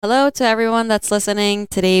Hello to everyone that's listening.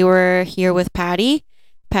 Today we're here with Patty.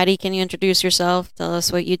 Patty, can you introduce yourself? Tell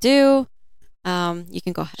us what you do. You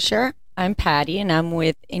can go ahead. Sure. I'm Patty and I'm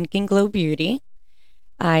with Ink and Glow Beauty.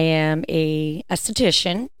 I am a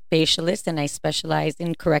esthetician, facialist, and I specialize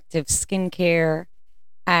in corrective skincare,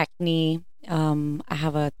 acne. I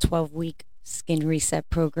have a 12-week skin reset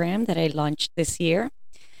program that I launched this year.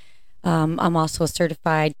 I'm also a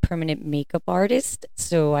certified permanent makeup artist.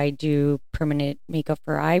 So I do permanent makeup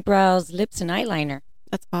for eyebrows, lips, and eyeliner.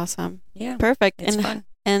 That's awesome. Yeah, Perfect. it's And fun.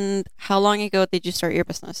 and how long ago did you start your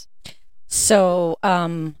business?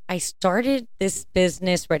 I started this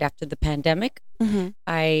business right after the pandemic. Mm-hmm.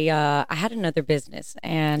 I had another business,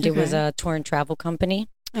 and it was Okay. a tour and travel company,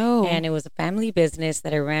 Oh, and it was a family business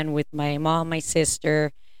that I ran with my mom, my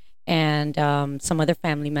sister, and some other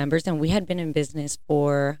family members, and we had been in business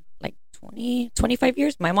for like 25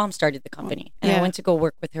 years. My mom started the well, company, and I yeah. went to go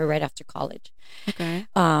work with her right after college. Okay.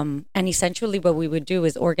 And essentially, what we would do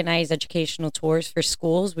is organize educational tours for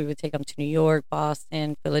schools. We would take them to New York,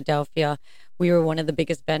 Boston, Philadelphia. We were one of the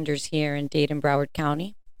biggest vendors here in Dade and Broward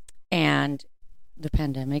County. And the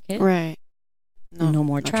pandemic hit. Right. No, No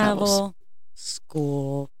more no travels. travel.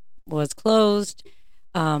 School was closed.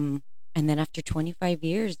 Um, and then after 25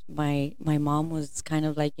 years, my mom was kind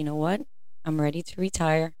of like, you know what? I'm ready to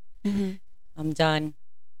retire. Mm-hmm. I'm done.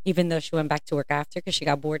 Even though she went back to work after because she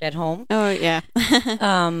got bored at home. Oh, yeah.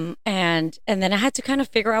 And then I had to kind of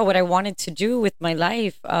figure out what I wanted to do with my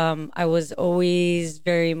life. I was always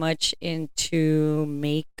very much into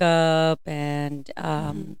makeup and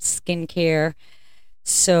Mhm. skincare.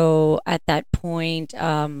 So at that point,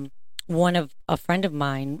 one of a friend of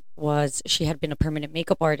mine was she had been a permanent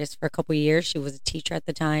makeup artist for a couple of years. She was a teacher at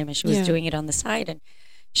the time, and she was Yeah. doing it on the side. And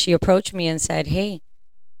she approached me and said, "Hey,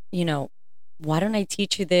 you know, why don't I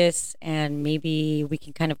teach you this, and maybe we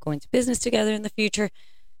can kind of go into business together in the future."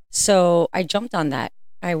 So I jumped on that.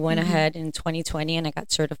 I went Mm-hmm. ahead in 2020 and I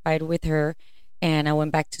got certified with her. And I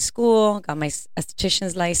went back to school, got my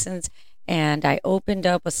esthetician's license, and I opened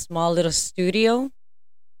up a small little studio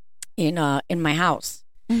in my house,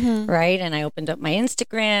 Mm-hmm. right? And I opened up my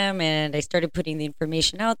Instagram and I started putting the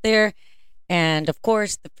information out there. And of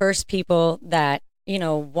course, the first people that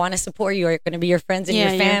want to support you are going to be your friends and your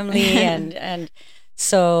Yeah, you're family, and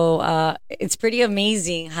so it's pretty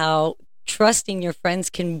amazing how trusting your friends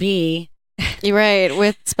can be you're right.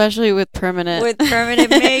 With especially with permanent. with permanent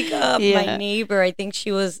makeup. My Yeah. neighbor, I think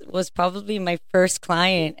she was probably my first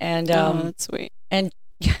client, and Oh, that's sweet. and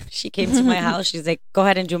she came to my house. She's like, "Go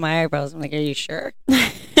ahead and do my eyebrows." I'm like, "Are you sure?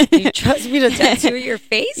 You trust me to tattoo your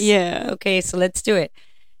face? Yeah. Okay, so let's do it."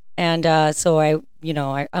 And so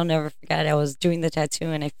I'll never forget. I was doing the tattoo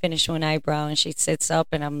and I finished one eyebrow, and she sits up,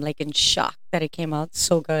 and I'm like in shock that it came out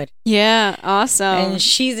so good. Yeah, And awesome.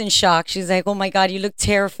 she's in shock. She's like, "Oh my God, you look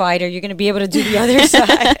terrified. Are you going to be able to do the other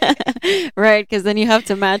side?" Right, because then you have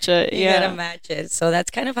to match it. You got to Yeah. match it. So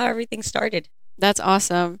that's kind of how everything started. That's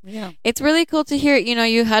awesome. Yeah. It's really cool to hear,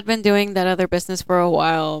 you had been doing that other business for a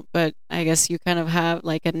while, but I guess you kind of have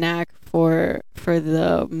like a knack for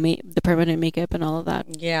the permanent makeup and all of that.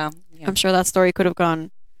 Yeah. Yeah. I'm sure that story could have gone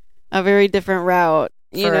a very different route,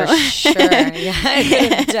 you For know. sure. Yeah. It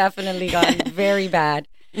could have definitely gotten very bad.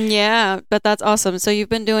 Yeah, but that's awesome. So you've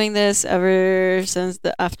been doing this ever since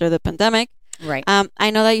after the pandemic. Right. I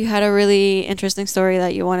know that you had a really interesting story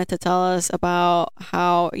that you wanted to tell us about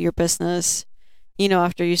how your business,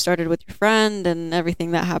 after you started with your friend and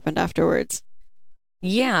everything that happened afterwards.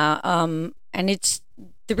 Yeah. And it's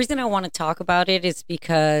the reason I want to talk about it is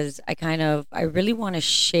because I really want to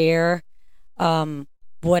share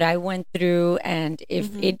what I went through, and if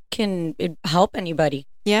Hmm. it help anybody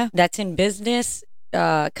Yeah. that's in business,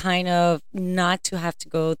 kind of not to have to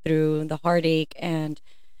go through the heartache and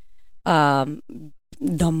um,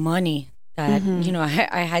 the money that Hmm.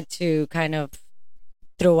 I had to kind of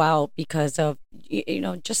throw out because of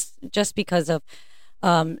just because of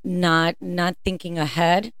not thinking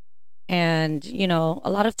ahead. And a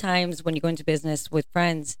lot of times when you go into business with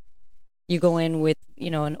friends, you go in with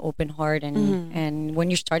an open heart, and Hmm. when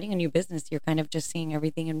you're starting a new business, you're kind of just seeing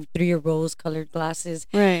everything through your rose colored glasses,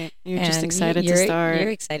 Right. You're just and excited to you're start.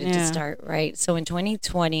 excited to Yeah. start, right? So in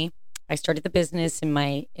 2020, I started the business in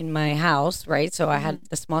my house, right? So I had Hmm.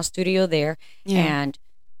 the small studio there, Yeah. and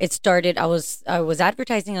it started. I was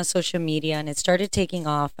advertising on social media, and it started taking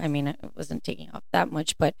off. I mean, it wasn't taking off that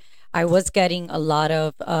much, but I was getting a lot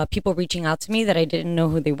of people reaching out to me that I didn't know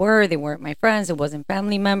who they were. They weren't my friends. It wasn't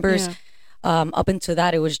family members. Yeah. Up until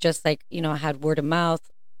that, it was just like, I had word of mouth.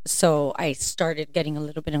 So I started getting a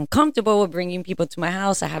little bit uncomfortable with bringing people to my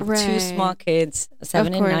house. I have two small Right. kids, a Of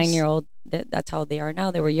 7 and 9 course. year old. That's how they are now.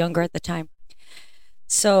 They were younger at the time.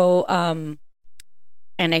 So,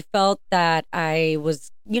 and I felt that I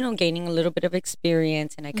was, gaining a little bit of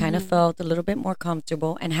experience, and I kind of Mm-hmm. felt a little bit more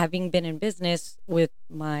comfortable. And having been in business with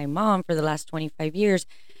my mom for the last 25 years,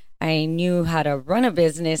 I knew how to run a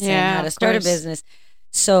business and how Yeah, to of start a course. business.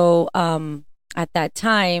 So, at that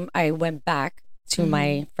time, I went back to Mm-hmm.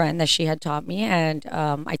 my friend that she had taught me, and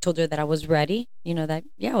I told her that I was ready. That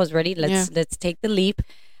yeah, I was ready. Yeah. Let's take the leap.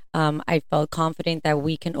 I felt confident that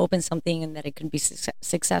we can open something and that it can be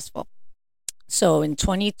successful. So in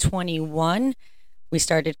 2021, we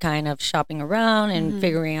started kind of shopping around and Mm-hmm.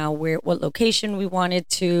 figuring out what location we wanted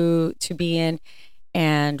to be in,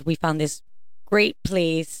 and we found this great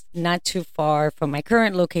place not too far from my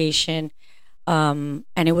current location. And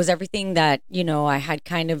it was everything that I had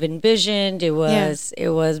kind of envisioned. Yeah. It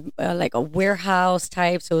was like a warehouse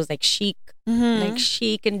type, so it was like Mm-hmm.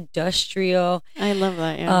 chic industrial, I love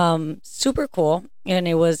that. Yeah. super cool. And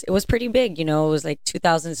it was pretty big. It was like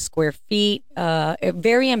 2,000 square feet.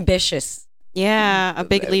 Very ambitious. Yeah, a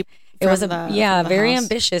big leap It was from yeah, the very house.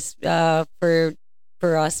 ambitious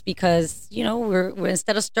for us, because we're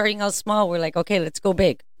instead of starting out small, we're like, okay, let's go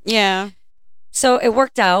big. Yeah. So it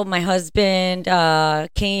worked out. My husband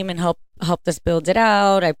came and helped us build it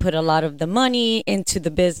out. I put a lot of the money into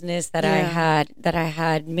the business Yeah. that I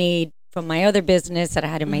had made from my other business that I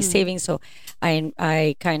had in my Mm-hmm. savings. So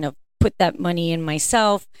I kind of put that money in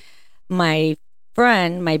myself. My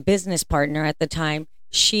friend, my business partner at the time,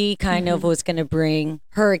 she kind of Mm-hmm. was going to bring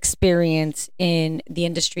her experience in the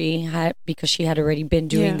industry, because she had already been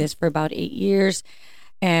doing Yeah. this for about 8 years,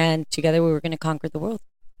 and together we were going to conquer the world.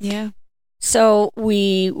 Yeah. So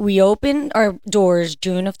we opened our doors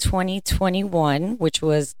June of 2021, which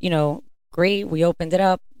was, great. We opened it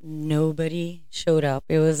up. Nobody showed up.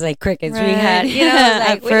 It was like crickets. We Right. had, it was At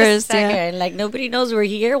like, wait a first, yeah. second, like nobody knows we're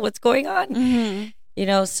here. What's going on?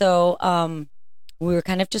 Mm-hmm. So we were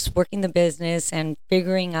kind of just working the business and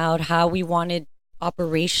figuring out how we wanted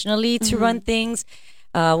operationally to Mm-hmm. run things.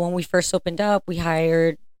 When we first opened up, we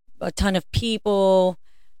hired a ton of people,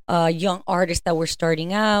 young artists that were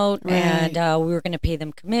starting out, and Right. we were going to pay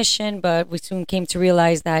them commission. But we soon came to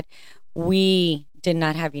realize that we did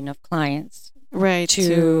not have enough clients Right. to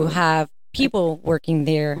To have people working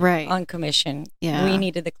there right. on commission. We Yeah.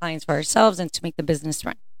 needed the clients for ourselves and to make the business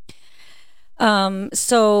run.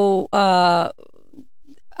 So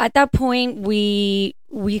at that point, we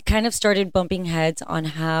kind of started bumping heads on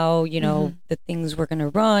how Mm-hmm. the things were going to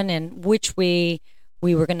run and which way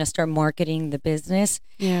we were going to start marketing the business.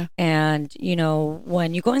 Yeah. And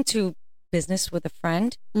when you go into business with a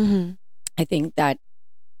friend, Mm-hmm. I think that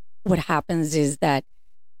what happens is that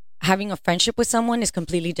having a friendship with someone is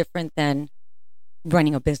completely different than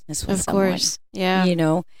running a business with Of someone. course. Yeah. You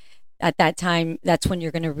know, at that time, that's when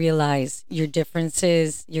you're going to realize your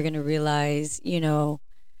differences. You're going to realize,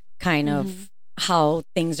 kind Mm-hmm. of how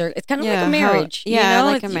things are. It's kind of like a Yeah. How? marriage, Yeah.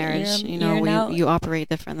 Like a It's, marriage. you're now, You operate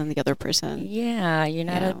different than the other person. yeah, you're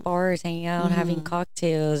not Yeah. at bars hanging out having Mm-hmm.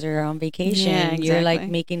 cocktails or on Yeah. vacation. You're like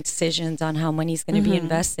Exactly. making decisions on how money's going to be Mm-hmm.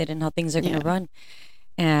 invested and how things are going Yeah. to run.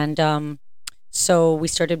 And so we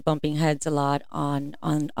started bumping heads a lot on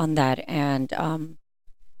that. And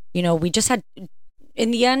we just had,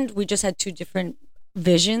 in the end, we just had two different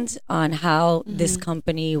visions on how this Mm-hmm.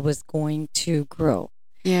 company was going to grow.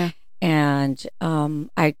 Yeah. And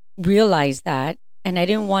I realized that, and I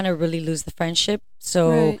didn't want to really lose the friendship. So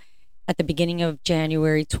Right. at the beginning of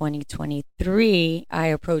January 2023, I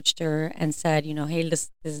approached her and said, hey, this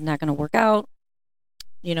is not going to work out.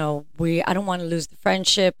 I don't want to lose the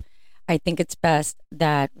friendship. I think it's best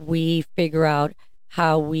that we figure out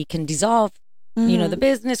how we can dissolve, the Mm-hmm.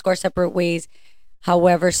 business, go our separate ways.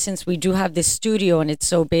 However, since we do have this studio and it's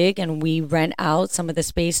so big and we rent out some of the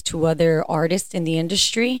space to other artists in the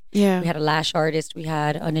industry, Yeah. we had a lash artist, we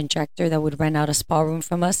had an injector that would rent out a spa room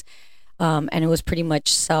from us. And it was pretty much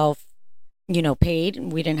paid.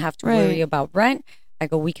 We didn't have to worry Right. about rent. I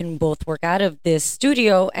go, we can both work out of this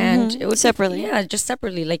studio, and Mm-hmm. it would Separately. yeah, just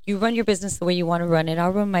separately. Like, you run your business the way you want to run it. I'll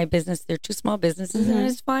run my business. They're two small businesses, and Mm-hmm.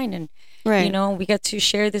 it's fine. And Right. we get to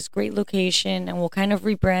share this great location, and we'll kind of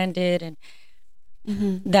rebrand it. And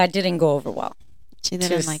Mm-hmm. that didn't go over well. She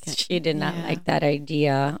didn't like it. She did not Yeah. like that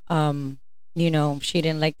idea. She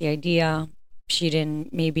didn't like the idea. She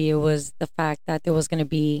didn't. Maybe it was the fact that there was going to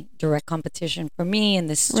be direct competition for me in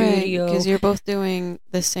the Right. studio. Because you're both doing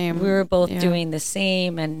the same. We were both Yeah. doing the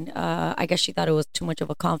same, and I guess she thought it was too much of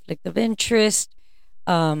a conflict of interest.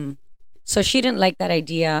 So she didn't like that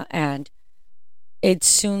idea, and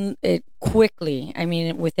it quickly, I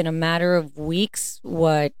mean, within a matter of weeks,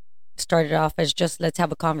 what started off as just let's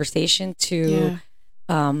have a conversation to Yeah.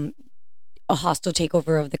 um, a hostile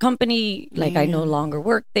takeover of the company. Like I no longer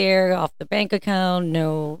work there, off the bank account,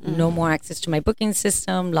 no more access to my booking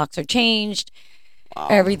system. Locks are changed. Wow.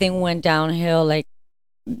 Everything went downhill. Like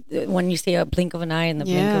when you say a blink of an eye, in the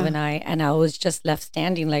blink of an eye, and I was just left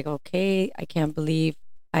standing. Like, okay, I can't believe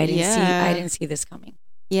I didn't see this coming.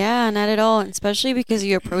 Yeah, not at all. Especially because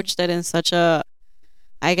you approached it in such a,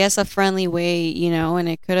 I guess, a friendly way, and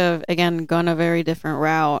it could have, again, gone a very different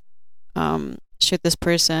route. Should this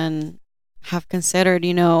person have considered,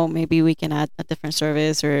 maybe we can add a different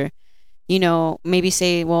service, or, maybe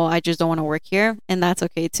say, well, I just don't want to work here, and that's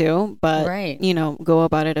okay too. But, right. Go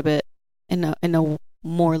about it a bit in a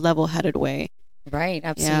more level-headed way. Right.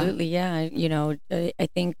 Absolutely. Yeah. I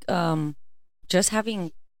think just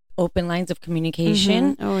having open lines of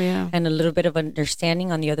communication and a little bit of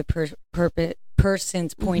understanding on the other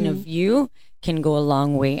person's point of view can go a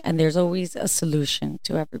long way. And there's always a solution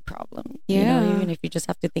to every problem. Even if you just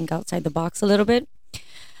have to think outside the box a little bit.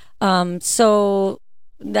 So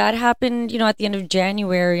that happened, at the end of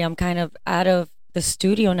January. I'm kind of out of the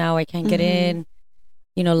studio now. I can't get in.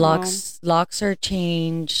 Locks are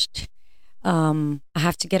changed. I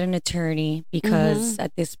have to get an attorney because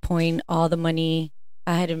at this point,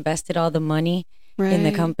 I had invested all the money in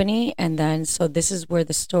the company. And then, so this is where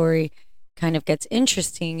the story kind of gets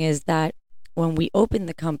interesting, is that when we opened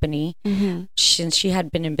the company, since she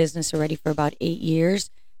had been in business already for about 8 years,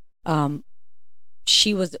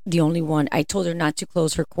 she was the only one. I told her not to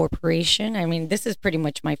close her corporation. I mean, this is pretty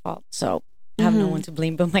much my fault. So I have no one to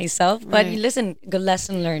blame but myself. But listen, good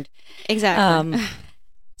lesson learned. Exactly.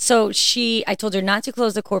 So I told her not to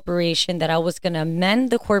close the corporation, that I was going to amend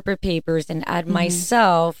the corporate papers and add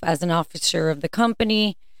myself as an officer of the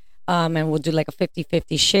company. And we'll do like a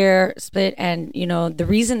 50-50 share split. And, the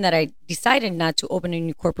reason that I decided not to open a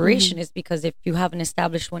new corporation is because if you have an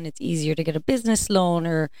established one, it's easier to get a business loan,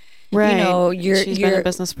 or, she's been in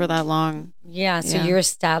business for that long. Yeah. So you're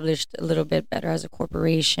established a little bit better as a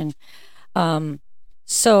corporation.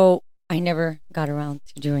 So I never got around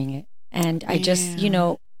to doing it. And I just,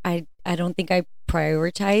 I don't think I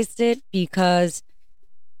prioritized it because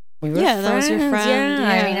we were friends. That was your friend. Yeah,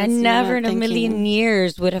 I mean, I never in a million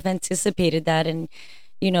years would have anticipated that. And,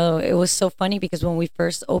 it was so funny because when we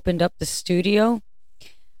first opened up the studio,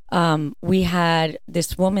 we had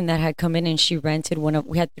this woman that had come in and she rented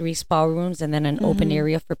we had 3 spa rooms and then an open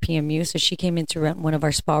area for PMU. So she came in to rent one of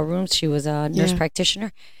our spa rooms. She was a nurse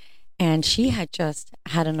practitioner. And she had just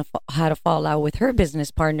had a fallout with her business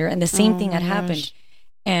partner, and the same thing had happened.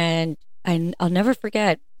 And I'll never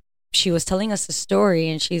forget. She was telling us a story,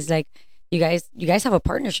 and she's like, "You guys have a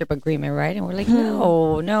partnership agreement, right?" And we're like,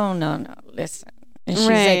 "No, listen." And she's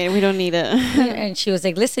like, "We don't need it." And she was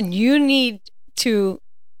like, "Listen, you need to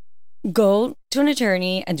go to an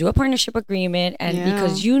attorney and do a partnership agreement, and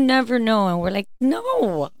because you never know." And we're like,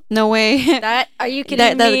 no way. Are you kidding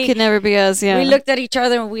me? That could never be us. Yeah. We looked at each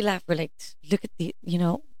other and we laughed. We're like, look at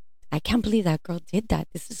I can't believe that girl did that.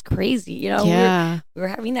 This is crazy. We were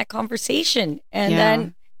having that conversation, and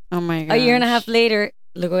then oh my gosh, a year and a half later,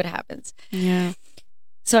 look what happens. Yeah.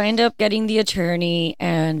 So I ended up getting the attorney,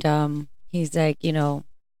 and he's like,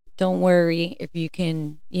 don't worry, if you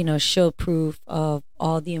can, show proof of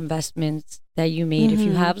all the investments that you made. If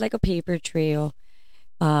you have like a paper trail,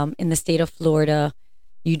 in the state of Florida,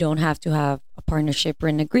 you don't have to have a partnership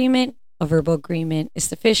written agreement. A verbal agreement is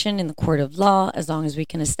sufficient in the court of law as long as we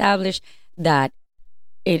can establish that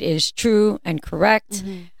it is true and correct.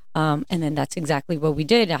 And then that's exactly what we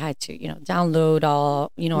did. I had to, download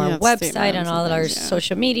all, our website and all our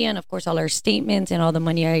social media, and of course all our statements and all the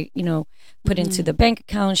money I, put into the bank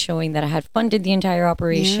account, showing that I had funded the entire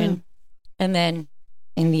operation. And then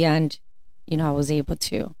in the end, I was able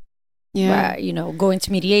to, go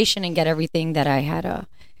into mediation and get everything that I had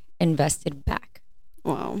invested back.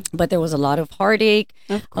 Wow. But there was a lot of heartache,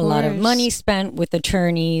 a lot of money spent with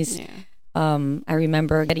attorneys. I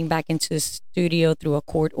remember getting back into the studio through a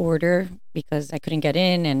court order because I couldn't get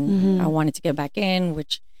in, and I wanted to get back in,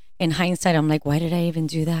 which in hindsight, I'm like, why did I even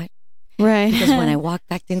do that? Right. Because when I walked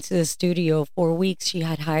back into the studio, 4 weeks, she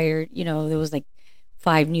had hired, there was like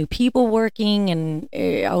 5 new people working, and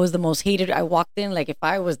I was the most hated. I walked in like if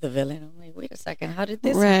I was the villain. I'm like, wait a second, how did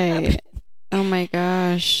this happen? Oh my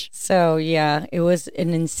gosh. So yeah, it was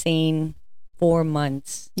an insane 4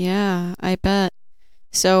 months. Yeah, I bet.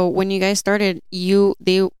 So when you guys started,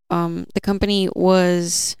 the company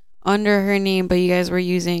was under her name, but you guys were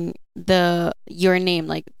using your name,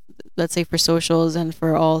 like, let's say for socials and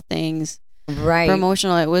for all things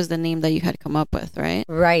promotional. It was the name that you had come up with, right?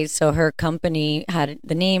 Right. So her company had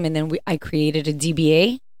the name, and then I created a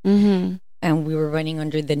DBA. and we were running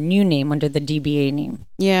under the new name, under the DBA name.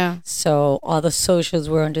 Yeah. So all the socials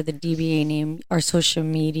were under the DBA name. Our social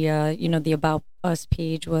media, the About Us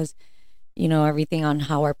page was, everything on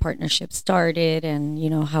how our partnership started, and,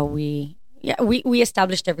 how we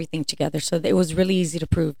established everything together. So it was really easy to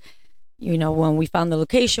prove. When we found the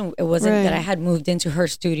location, it wasn't that I had moved into her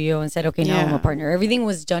studio and said, okay, now I'm a partner. Everything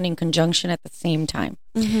was done in conjunction at the same time.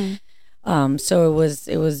 So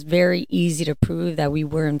it was very easy to prove that we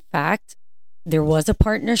were, in fact, there was a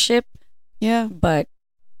partnership. Yeah. But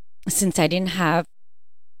since I didn't have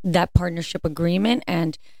that partnership agreement,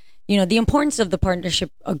 and the importance of the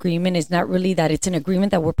partnership agreement is not really that it's an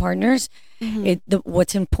agreement that we're partners.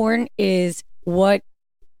 What's important is what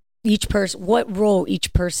role is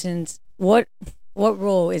each person's role,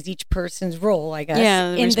 I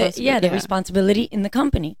guess. Yeah, the responsibility in the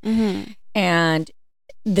company. And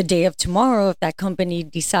the day of tomorrow, if that company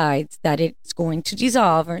decides that it's going to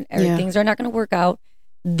dissolve or things are not going to work out,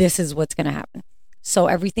 this is what's going to happen. So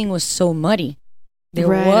everything was so muddy. There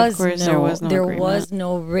was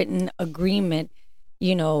no written agreement,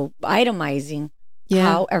 itemizing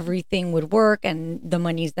how everything would work, and the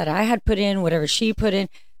monies that I had put in, whatever she put in.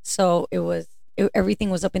 So everything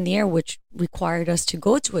was up in the air, which required us to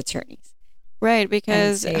go to attorneys. Right,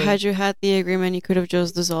 because had you had the agreement, you could have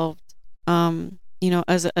just dissolved,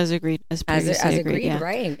 as agreed, as previously agreed. Yeah.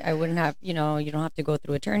 Right. I wouldn't have, you don't have to go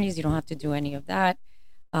through attorneys. You don't have to do any of that.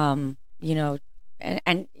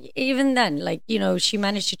 And even then, like, she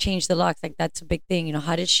managed to change the locks. Like, that's a big thing.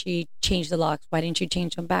 How did she change the locks? Why didn't you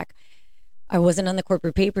change them back? I wasn't on the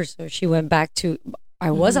corporate papers, so she went back to,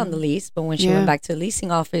 I was on the lease, but when she went back to the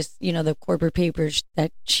leasing office, the corporate papers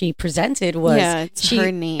that she presented was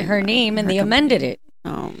her name, and they amended it.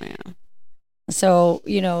 Oh, man. So,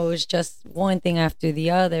 it was just one thing after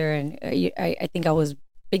the other, and I think I was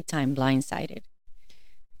big time blindsided.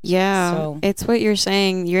 Yeah, so it's what you're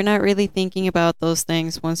saying. You're not really thinking about those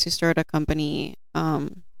things once you start a company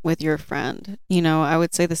with your friend. I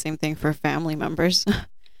would say the same thing for family members.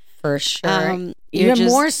 For sure. Even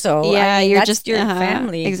more so. Yeah, you're that's just your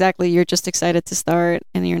family. Exactly. You're just excited to start,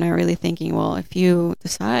 and you're not really thinking, well, if you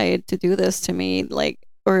decide to do this to me, like,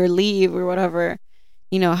 or leave or whatever,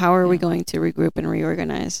 how are we going to regroup and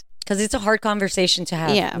reorganize? Because it's a hard conversation to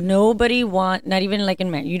have. Yeah. Nobody not even like in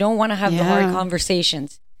marriage, you don't want to have the hard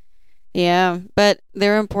conversations. Yeah, but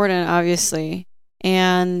they're important, obviously.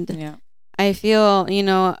 And I feel,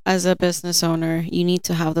 as a business owner, you need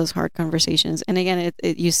to have those hard conversations. And again,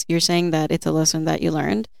 you're saying that it's a lesson that you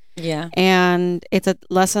learned. Yeah. And it's a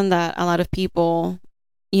lesson that a lot of people,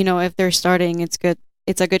 if they're starting, it's good.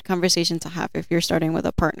 It's a good conversation to have if you're starting with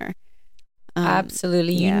a partner.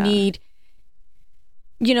 Absolutely. You need,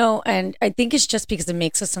 and I think it's just because it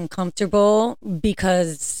makes us uncomfortable,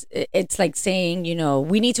 because it's like saying,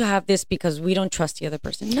 we need to have this because we don't trust the other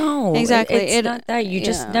person. No, exactly. It's not that. You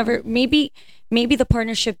just never, maybe the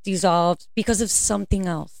partnership dissolved because of something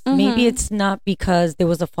else. Maybe it's not because there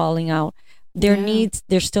was a falling out. There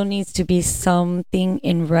still needs to be something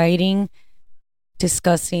in writing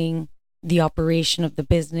discussing the operation of the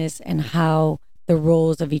business and how the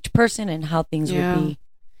roles of each person and how things would be.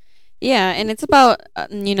 Yeah, and it's about,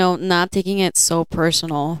 not taking it so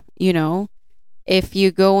personal, If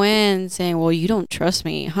you go in saying, well, you don't trust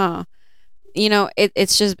me, huh?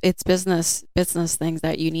 It's business things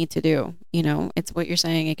that you need to do. It's what you're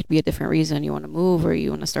saying. It could be a different reason you want to move or you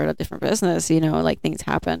want to start a different business, like things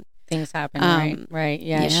happen. Right.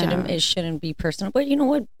 Yeah. It shouldn't be personal. But you know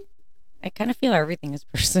what? I kind of feel everything is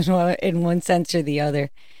personal in one sense or the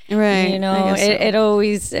other. Right. It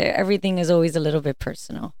always, everything is always a little bit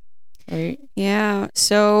personal. Right. Yeah.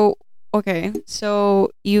 So, okay.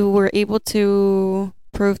 So you were able to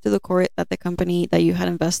prove to the court that the company that you had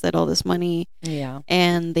invested all this money. Yeah.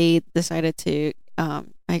 And they decided to,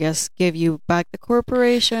 I guess, give you back the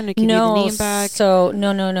corporation or give you the name back. So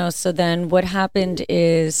no. So then what happened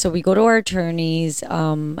is, so we go to our attorneys,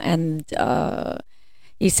 and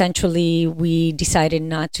essentially we decided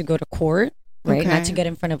not to go to court, right? Not to get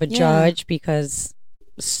in front of a judge, because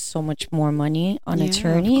so much more money on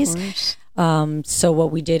attorneys. So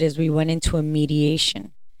what we did is we went into a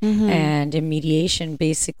mediation. And in mediation,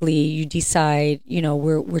 basically you decide,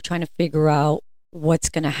 we're trying to figure out what's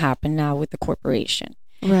going to happen now with the corporation.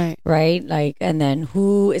 Right. Like, and then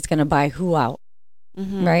who is going to buy who out.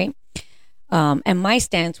 Right. And my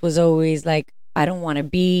stance was always like, I don't want to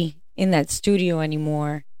be in that studio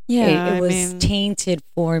anymore. Yeah, it was tainted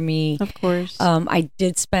for me. Of course. I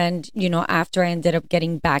did spend, after I ended up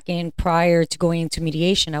getting back in, prior to going into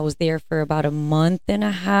mediation, I was there for about a month and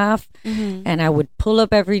a half. And I would pull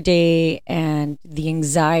up every day, and the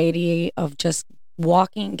anxiety of just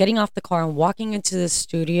getting off the car and walking into the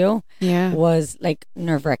studio Yeah. was like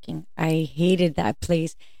nerve wracking. I hated that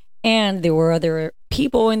place. And there were other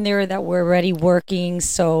people in there that were already working.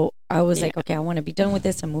 So I was Yeah. like, okay, I want to be done with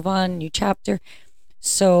this and move on, new chapter.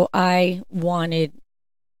 So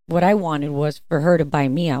what I wanted was for her to buy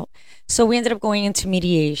me out. So we ended up going into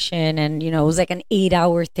mediation, and it was like an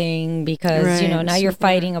 8-hour thing because Right. now you're Super.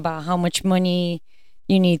 fighting about how much money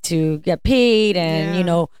you need to get paid, and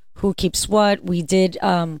Yeah. who keeps what. We did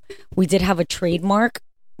have a trademark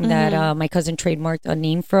that my cousin trademarked a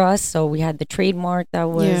name for us, so we had the trademark that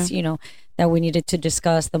was that we needed to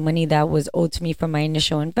discuss the money that was owed to me from my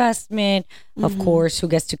initial investment, of course, who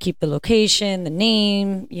gets to keep the location, the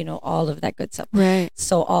name, all of that good stuff. Right.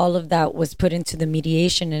 So all of that was put into the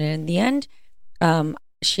mediation, and in the end,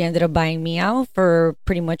 she ended up buying me out for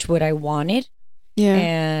pretty much what I wanted.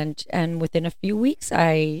 Yeah. And within a few weeks,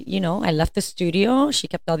 I left the studio. She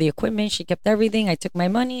kept all the equipment. She kept everything. I took my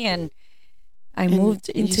money, and I And moved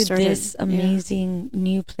you into started- this amazing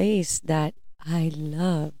new place that I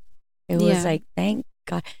love. It was Yeah. like, thank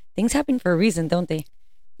God. Things happen for a reason, don't they?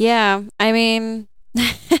 Yeah. I mean,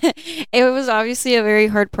 it was obviously a very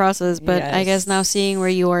hard process, but I guess now seeing where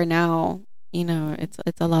you are now, it's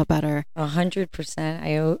a lot better.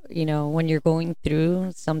 100%. When you're going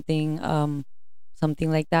through something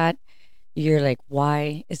like that, you're like,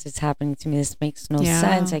 why is this happening to me? This makes no Yeah.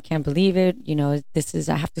 sense. I can't believe it.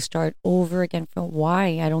 I have to start over again from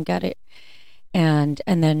why. I don't get it. And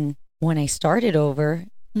then when I started over,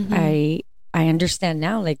 Mhm. I understand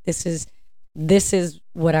now, like this is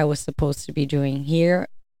what I was supposed to be doing here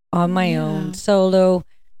on my Yeah. own, solo,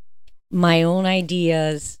 my own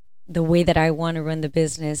ideas, the way that I want to run the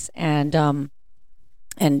business. And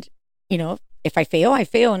if I fail, I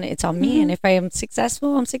fail, and it's on me. And if I am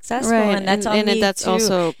successful, I'm successful, Right. and that's on me that's too.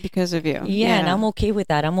 also because of you. Yeah, and I'm okay with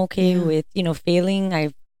that. I'm okay Yeah. with failing.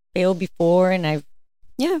 I've failed before, and I've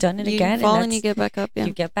Yeah. done it You again, fall and and you get back up. Yeah.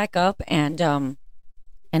 you get back up, and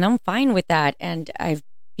I'm fine with that. And I've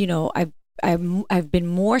been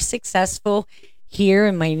more successful here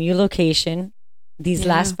in my new location these Yeah.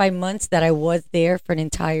 last 5 months that I was there for an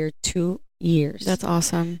entire 2 years. That's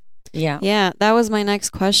awesome. yeah. Yeah, that was my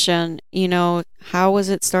next question. How was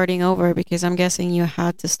it starting over? Because I'm guessing you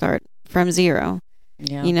had to start from zero.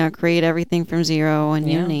 Yeah. Create everything from zero, a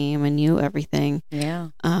new Yeah. name, a new everything. Yeah.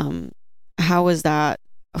 How was that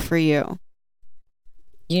for you?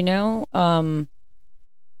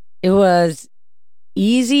 It was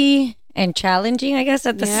easy and challenging, I guess,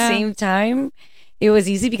 at the Yeah. same time. It was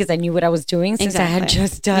easy because I knew what I was doing since I had Exactly.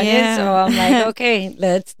 just done it. Yeah. So I'm like, okay,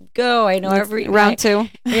 let's go. I know round two.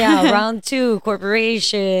 yeah, round 2,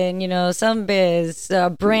 corporation, some biz,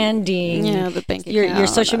 branding, Yeah, the bank account. your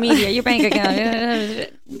social media, your bank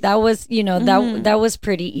account. That was, that was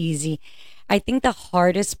pretty easy. I think the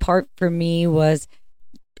hardest part for me was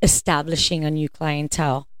establishing a new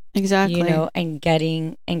clientele, Exactly. and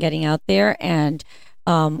getting out there. And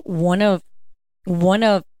one of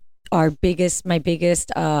my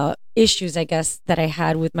biggest issues, I guess, that I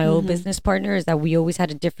had with my old business partner is that we always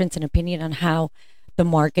had a difference in opinion on how the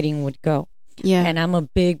marketing would go. Yeah. And I'm a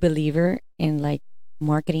big believer in like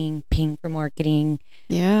marketing, paying for marketing,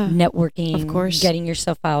 Yeah. networking, Of course. getting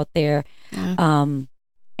yourself out there. Yeah.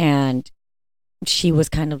 And she was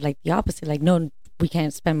kind of like the opposite, like, no, we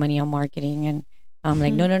can't spend money on marketing. And I'm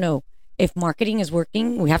like, no. If marketing is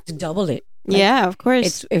working, we have to double it. Like, yeah, of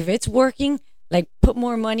course. if it's working, like put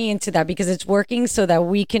more money into that because it's working so that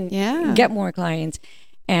we can Yeah. get more clients.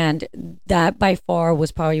 And that by far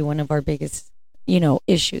was probably one of our biggest,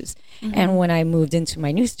 issues. And when I moved into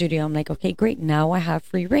my new studio, I'm like, okay, great. Now I have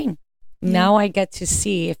free reign. Yeah. Now I get to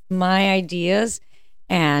see if my ideas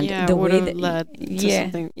and the way would've that led to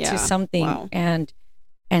something. Yeah. to something. Wow. And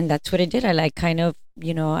that's what I did. I like kind of,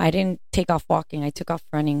 I didn't take off walking. I took off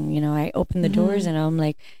running. I opened the doors and I'm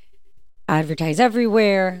like, advertise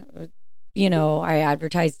everywhere. I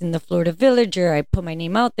advertised in the Florida Villager. I put my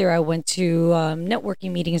name out there. I went to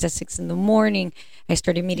networking meetings at 6 a.m. I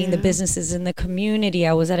started meeting the businesses in the community.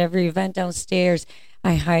 I was at every event downstairs.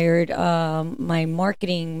 I hired my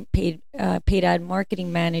paid ad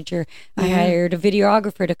marketing manager. I hired a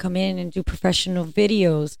videographer to come in and do professional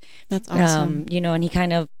videos. That's awesome. And he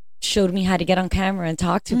kind of showed me how to get on camera and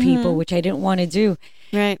talk to people, which I didn't want to do.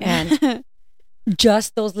 Right. And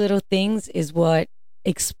just those little things is what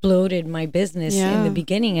exploded my business in the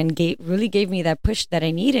beginning and really gave me that push that I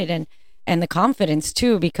needed and the confidence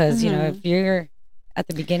too, because if you're at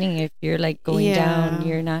the beginning, if you're like going down,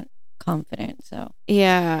 you're not confident. So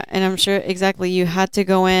yeah, and I'm sure exactly you had to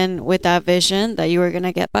go in with that vision that you were going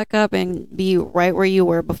to get back up and be right where you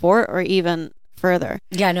were before or even further.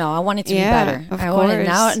 Yeah, no, I want it to be Yeah, better. of I wanted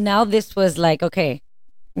course. now this was like, okay,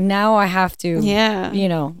 now I have to, Yeah.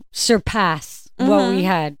 surpass what we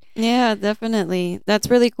Mhm. had. Yeah, definitely. That's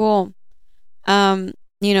really cool. Um,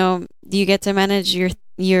 you get to manage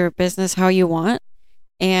your business how you want,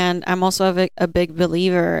 and I'm also a big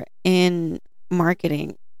believer in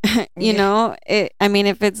marketing. Yeah, I mean,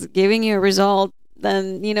 if it's giving you a result,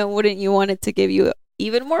 then wouldn't you want it to give you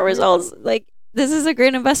even more results? Like, this is a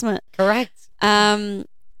great investment. correct. Um,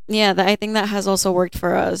 yeah, I think that has also worked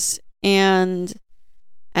for us, and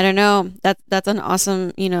I don't know. That's an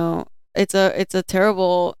awesome. It's a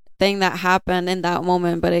terrible thing that happened in that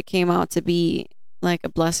moment, but it came out to be like a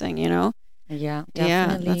blessing. Yeah, Yeah, that's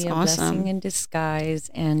definitely a blessing awesome. in disguise.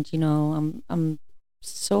 And I'm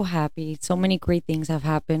so happy. So many great things have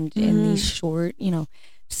happened in these Mm-hmm. short,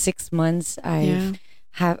 6 months. Yeah.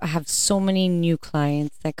 I have so many new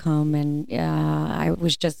clients that come, and I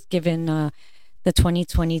was just given the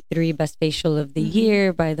 2023 Best Facial of the Mm-hmm.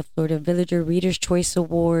 Year by the Florida Villager Readers Choice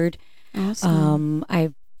Award. Awesome.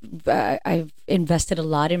 I've invested a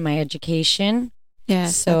lot in my education.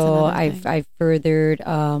 Yes, that's So another I've thing. I've furthered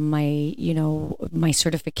my my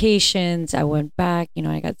certifications. I went back.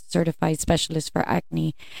 I got certified specialist for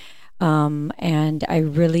acne, and I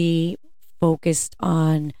really focused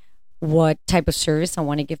on what type of service I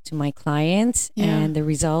want to give to my clients Yeah. and the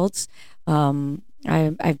results.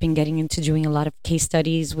 I've been getting into doing a lot of case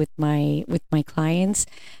studies with my clients,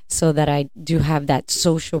 so that I do have that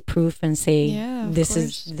social proof and say Yeah, of this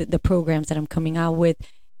is course. the programs that I'm coming out with,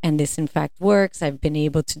 and this in fact works. I've been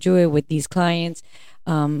able to do it with these clients,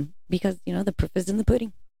 because the proof is in the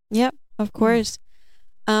pudding. Yep, of Mm. course.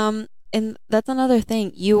 And that's another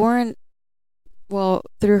thing. You weren't, well,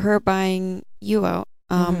 through her buying you out,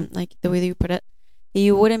 Hmm. like the way that you put it,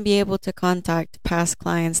 you wouldn't be able to contact past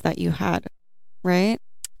clients that you had, right?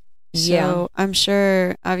 Yeah. So I'm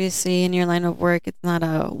sure, obviously, in your line of work, it's not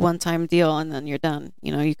a one-time deal and then you're done.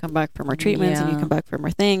 You come back for more treatments and you come Yeah. back for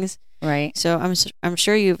more things. Right. So I'm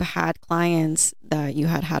sure you've had clients that you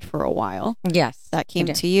had for a while Yes, that I came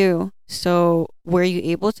did. to you. So were you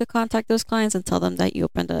able to contact those clients and tell them that you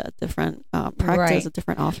opened a different practice, Right. a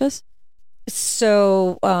different office?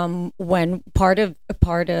 So, when part of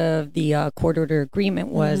the court order agreement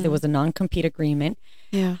was, there Mm-hmm. was a non-compete agreement.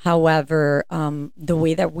 Yeah. However, the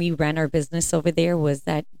way that we ran our business over there was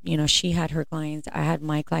that she had her clients, I had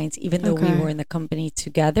my clients, even though we Okay. were in the company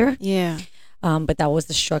together. Yeah. But that was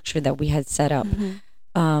the structure that we had set up.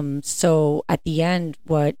 Mm-hmm. So at the end,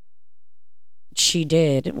 what she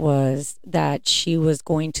did was that she was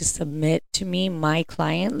going to submit to me my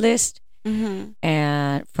client list, Mm-hmm.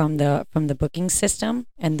 and from the booking system,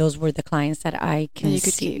 and those were the clients that I That can you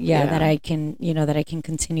could see, keep. yeah, that Yeah. I can that I can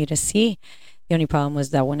continue to see. The only problem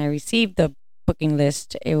was that when I received the booking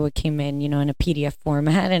list, came in in a PDF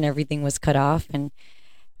format, and everything was cut off, and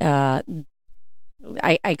uh,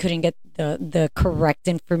 I couldn't get the correct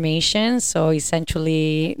information. So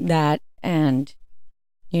essentially that, and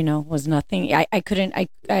was nothing. I couldn't, I You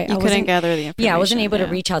couldn't wasn't, gather the yeah, I wasn't information. able to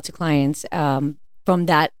Yeah. reach out to clients from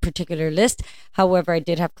that particular list. However, I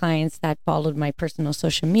did have clients that followed my personal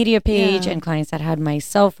social media page, Yeah. and clients that had my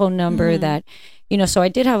cell phone number, Mm-hmm. that, so I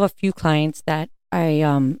did have a few clients that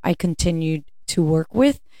I continued to work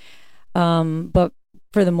with. But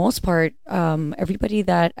for the most part, everybody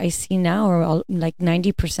that I see now are all, like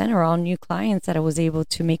 90% are all new clients that I was able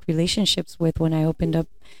to make relationships with when I opened up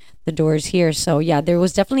the doors here. So yeah, there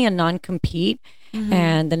was definitely a non-compete, Mm-hmm.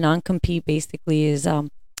 and the non-compete basically is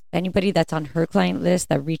anybody that's on her client list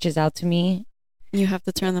that reaches out to me, You have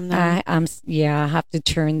to turn them down. I have to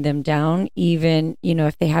turn them down, even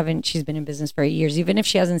if they haven't. She's been in business for 8 years, even if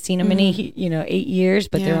she hasn't seen them in Mm-hmm. 8 years,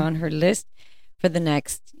 but they're Yeah. on her list for the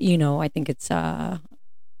next, I think it's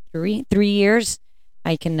 3 years.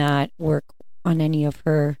 I cannot work on any of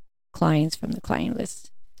her clients from the client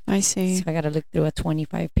list. I So see. I got to look through a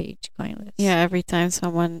 25-page client list. Yeah, every time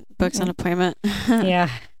someone books an Mm. appointment. Yeah.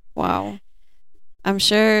 Wow. I'm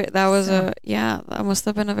sure that was So yeah, that must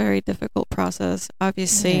have been a very difficult process. yeah.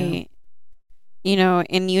 Obviously,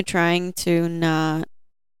 in you trying to not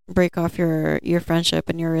break off your friendship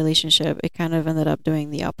and your relationship, it kind of ended up doing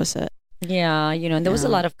the opposite. Yeah, and there was a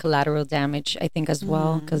Yeah. lot of collateral damage, I think, as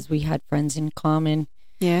well, Mm-hmm. because we had friends in common,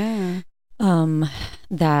 Yeah. um,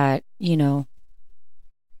 that,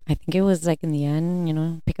 I think it was like in the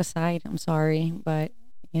end, pick a side. I'm sorry, but,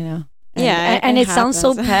 you know, Yeah, and it it sounds so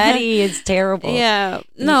happens. petty. It's terrible. Yeah. Y-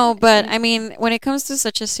 No, but I mean, when it comes to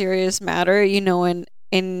such a serious matter,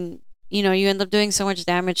 and you end up doing so much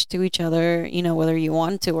damage to each other, whether you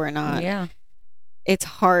want to or not. Yeah. It's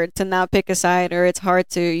hard to not pick a side, or it's hard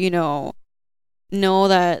to, know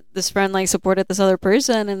that this friend like supported this other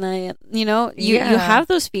person, and then you Yeah. have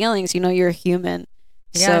those feelings. You're human,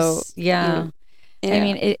 so Yes. Yeah. you I yeah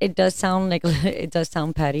mean, it does sound like it does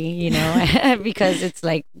sound petty, because it's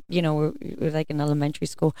like, we're like in elementary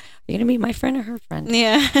school. You're gonna be my friend or her friend.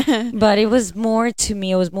 yeah But it was more to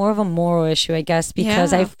me, it was more of a moral issue, I guess,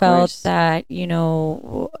 because yeah I of felt course that,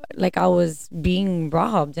 like I was being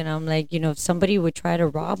robbed. And I'm like, if somebody would try to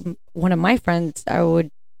rob one of my friends, I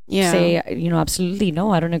would yeah say, absolutely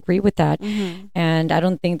no, I don't agree with that. mm-hmm. And I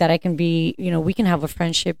don't think that I can be, we can have a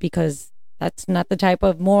friendship, because that's not the type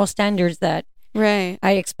of moral standards that Right.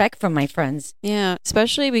 I expect from my friends. Yeah,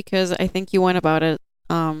 especially because I think you went about it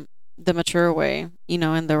the mature way,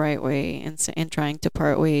 in the right way, and trying to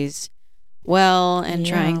part ways well, and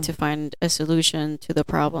trying Yeah. to find a solution to the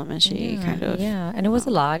problem. And she Yeah, kind of, yeah. And it was a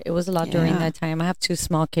lot. It was a lot during yeah. that time. I have two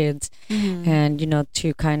small kids, Hmm. and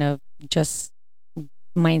to kind of just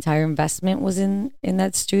my entire investment was in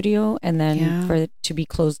that studio, and then Yeah. for it to be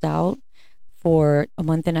closed out for a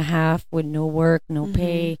month and a half with no work, no Hmm.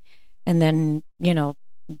 pay, and then,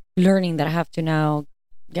 learning that I have to now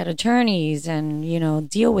get attorneys and,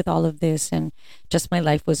 deal with all of this, and just my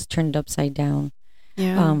life was turned upside down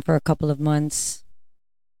Yeah. for a couple of months.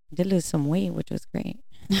 Did lose some weight, which was great.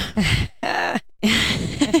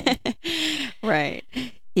 Right.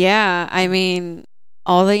 Yeah. I mean,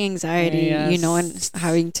 all the anxiety, and Yes.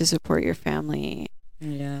 having to support your family.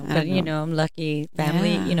 Yeah, I but don't know. I'm lucky.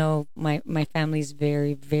 Family, Yeah. my family's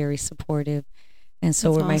very, very supportive, and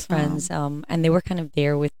so That's were my friends. awesome. And they were kind of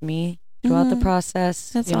there with me throughout the Hmm. process.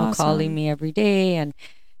 That's Calling awesome. me every day, and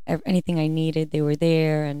anything I needed, they were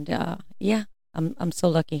there. And yeah, I'm so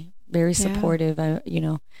lucky. Very Yeah. supportive.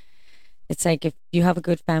 It's like if you have a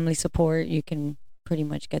good family support, you can pretty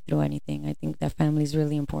much get through anything. I think that family is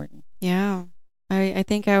really important. Yeah. I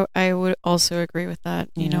think I would also agree with that.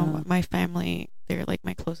 Yeah. My family, they're like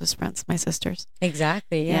my closest friends, my sisters.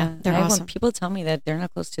 Exactly. Yeah, Yeah. they're When awesome. people tell me that they're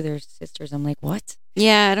not close to their sisters, I'm like, what?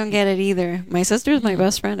 Yeah, I don't get it either. My sister's my Yeah.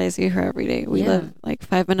 best friend. I see her every day. We Yeah. live like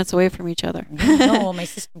 5 minutes away from each other. Yeah. No, well,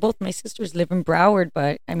 both my sisters live in Broward,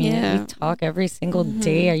 but I mean, we Yeah. talk every single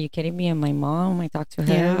day. Hmm. Are you kidding me? And my mom, I talk to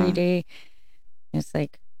her every Yeah. day. It's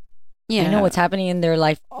like, I know Yeah. what's happening in their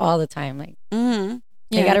life all the time. Like, Hmm.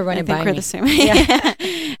 they got Yeah, to run I it think by we're the me. same. Yeah.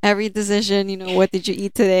 Every decision, what did you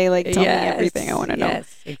eat today? Like, tell me everything. I Yes. want to know.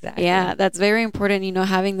 Yes. Yeah, Exactly. that's very important,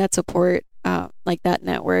 having that support, like that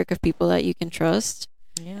network of people that you can trust.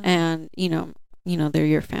 Yeah. And they're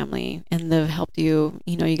your family, and they've helped you.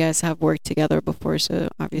 You guys have worked together before, so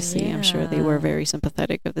obviously I'm sure they were Yeah. very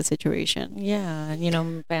sympathetic of the situation. Yeah.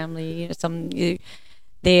 Family,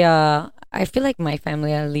 they I feel like my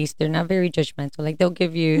family, at least, they're not very judgmental. Like, they'll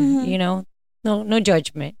give you, Hmm. no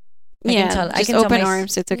judgment. Yeah, I just can tell open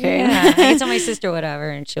arms, it's okay. yeah, I can tell my sister whatever,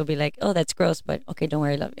 and she'll be like, oh, that's gross, but okay, don't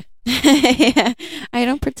worry, I love you. Yeah, I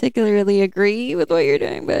don't particularly agree with what you're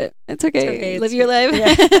doing, but it's It's okay, okay, live it's your life.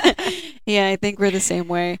 yeah. Yeah, I think we're the same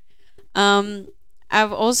way. um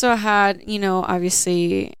I've also had,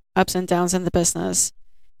 obviously ups and downs in the business,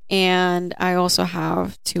 and I also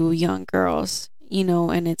have two young girls,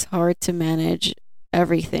 and it's hard to manage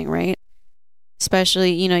everything, right?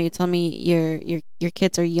 Especially, you tell me your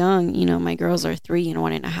kids are young. My girls are 3 and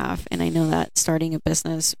 1.5, and I know that starting a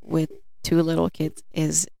business with two little kids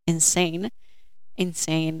is insane,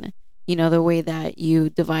 insane. The way that you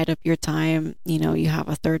divide up your time. You have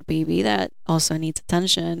a third baby that also needs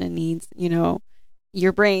attention and needs,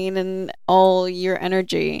 your brain and all your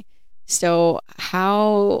energy. So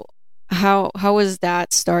how was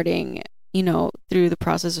that starting, through the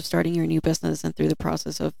process of starting your new business, and through the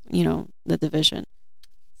process of, the division?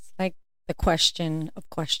 It's like the question of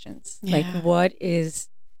questions. Like, Yeah. what is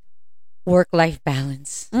work-life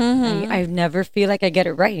balance? Mm-hmm. I never feel like I get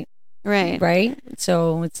it right. Right. Right?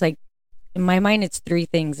 So it's like, in my mind, it's three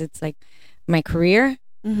things. It's like my career,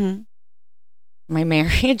 Mm-hmm. my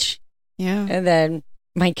marriage, Yeah. and then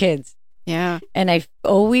my kids. Yeah. And I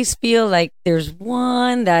always feel like there's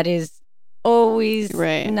one that is always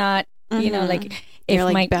Right. not, Mm-hmm. like, You're if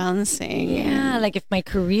like my balancing yeah, and like if my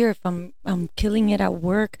career, if I'm killing it at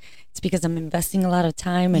work, it's because I'm investing a lot of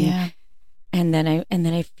time, and yeah. and then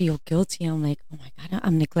I feel guilty. I'm like, oh my god,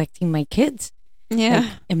 I'm neglecting my kids. Like, Yeah.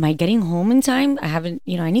 am I getting home in time? I haven't,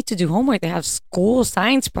 I need to do homework. They have school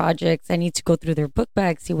science projects. I need to go through their book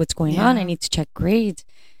bag, see what's going on. I Yeah. need to check grades.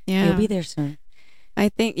 You'll Yeah. be there soon. I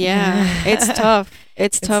think, yeah, it's tough.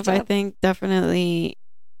 It's It's tough. I tough. think definitely,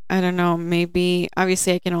 I don't know, maybe,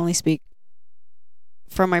 obviously I can only speak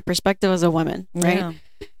from my perspective as a woman, right?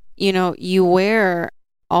 Yeah. You wear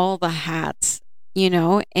all the hats,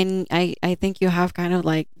 and I think you have kind of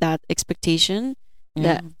like that expectation Yeah.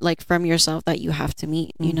 that like from yourself that you have to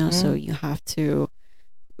meet, you know, so Mm-hmm. you have to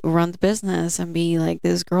run the business and be like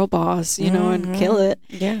this girl boss, you know, and kill Mm-hmm. it.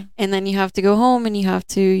 Yeah. And then you have to go home and you have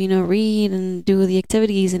to, you know, read and do the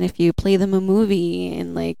activities. And if you play them a movie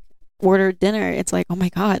and like order dinner, it's like, oh my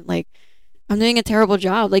God, like I'm doing a terrible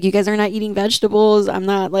job. Like you guys are not eating vegetables. I'm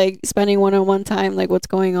not like spending one-on-one time. Like what's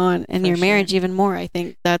going on? And For your sure. marriage even more. I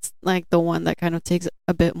think that's like the one that kind of takes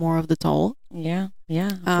a bit more of the toll. Yeah. Yeah.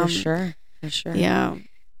 For Um, sure. For sure. yeah.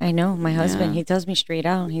 I know my husband. Yeah. He tells me straight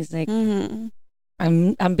out. He's like, Mm-hmm.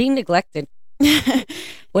 I'm being neglected.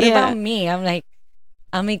 What about Yeah. me? I'm like,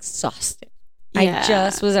 I'm exhausted. I Yeah.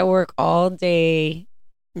 just was at work all day,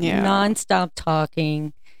 Yeah. nonstop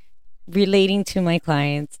talking, relating to my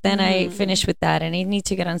clients. Then I Mm-hmm. finish with that and I need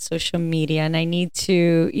to get on social media and I need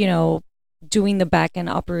to, doing the back end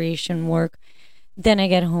operation work. Then I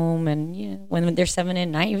get home and when they're 7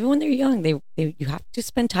 and 9, even when they're young, they you have to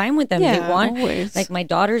spend time with them. They Yeah. want, like, Always. my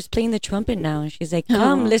daughter's playing the trumpet now and she's like,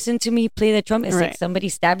 "Come Oh. listen to me play the trumpet." It's like Right. somebody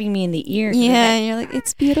stabbing me in the ear because Yeah. And you're like,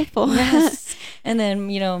 it's beautiful. yes. And then,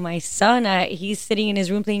 my son, he's sitting in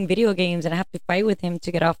his room playing video games and I have to fight with him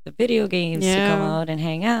to get off the video games to come Yeah. out and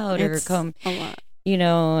hang out or It's come, a lot.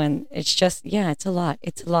 and it's just, yeah, it's a lot.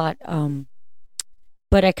 It's a lot.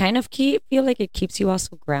 But I kind of feel like it keeps you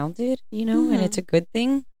also grounded, and it's Mm-hmm. a good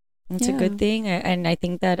thing. It's a Yeah. good thing. And I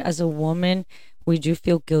think that as a woman, we do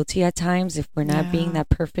feel guilty at times if we're not being Yeah. that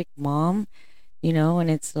perfect mom, and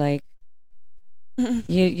it's like,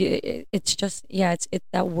 it's just, yeah, it's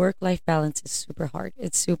that work life balance is super hard.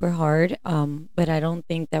 It's super hard. But I don't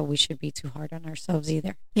think that we should be too hard on ourselves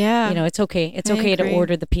either. Yeah. It's okay. It's I okay to agree.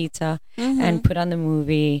 order the pizza and Mm-hmm. put on the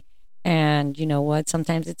movie. And you know what?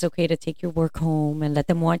 Sometimes it's okay to take your work home and let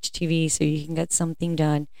them watch TV so you can get something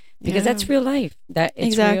done because Yeah. that's real life. That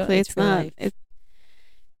it's real. Exactly. It's It's real not. life.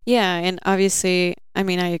 Yeah, and obviously, I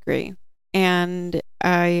mean, I agree. And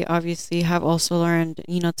I obviously have also learned,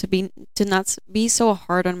 you know, to not be so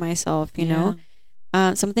hard on myself, you know.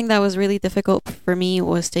 Yeah. Something that was really difficult for me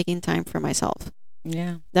was taking time for myself.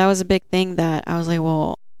 Yeah. That was a big thing that I was like,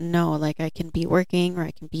 well, no, like I can be working or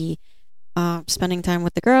I can be spending time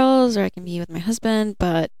with the girls or I can be with my husband,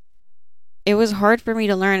 but it was hard for me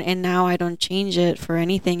to learn. And now I don't change it for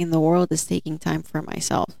anything in the world is taking time for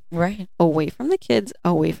myself Right. away from the kids,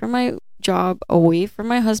 away from my job, away from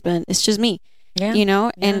my husband. It's just me, Yeah. you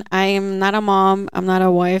know? Yeah. And I am not a mom, I'm not a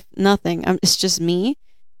wife, nothing. It's just me.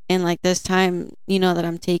 And like this time, you know, that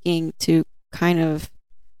I'm taking to kind of,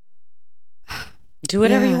 Do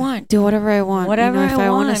whatever you yeah, want. do whatever I want. You Whatever know, I if I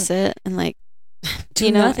want to want. sit and like, Do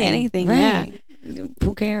you know, nothing. anything. Yeah. Right.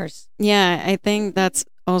 Who cares? Yeah. I think that's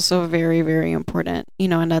also very, very important, you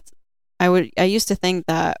know, and I used to think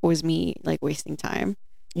that was me like wasting time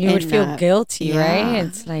You would and feel not, guilty, right? yeah,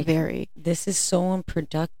 It's like, very. this is so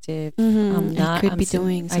unproductive. I'm I not. could be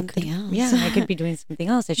doing something else. Yeah, I could be doing something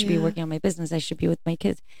else. I should be Yeah. working on my business. I should be with my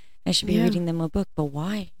kids. I should be Yeah. reading them a book. But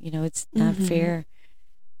why? It's not Mm-hmm. fair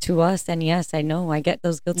to us. And yes, I know I get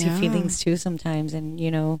those guilty Yeah. feelings too sometimes. And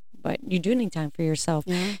but you do need time for yourself.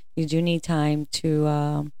 Yeah. You do need time to.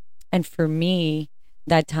 And for me,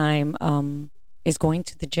 that time is going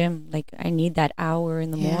to the gym. Like I need that hour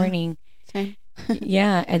in the Yeah. morning. Same.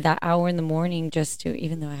 Yeah, and that hour in the morning just to,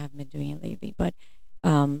 even though I haven't been doing it lately, but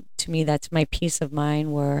to me that's my peace of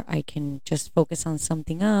mind where I can just focus on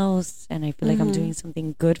something else and I feel like I'm Mm-hmm. doing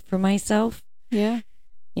something good for myself, Yeah.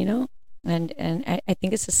 you know? And I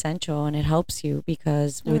think it's essential and it helps you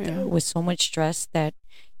because Oh with yeah. so much stress that,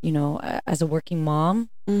 as a working mom,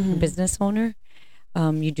 Mm-hmm. business owner,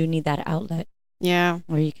 you do need that outlet Yeah.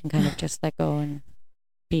 where you can kind of just let go and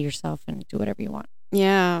be yourself and do whatever you want.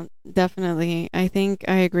 Yeah. Definitely. I think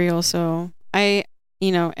I agree. Also,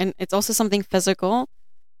 you know, and it's also something physical.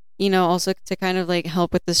 You know, also to kind of like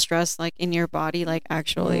help with the stress, like in your body. Like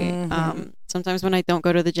actually, Mm-hmm. sometimes when I don't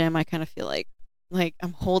go to the gym, I kind of feel like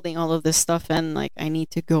I'm holding all of this stuff in. Like I need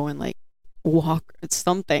to go and like walk. It's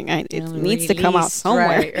something. It needs to come out Release.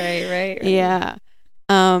 somewhere. Right. Yeah.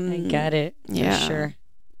 I get it for Yeah. sure.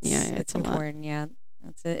 Yeah, It's it's a lot. important. Yeah,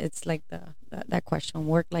 it's like that question,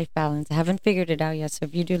 work life balance. I haven't figured it out yet, so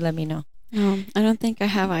if you do, let me know. No, I don't think I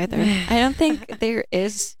have either. I don't think there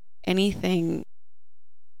is anything.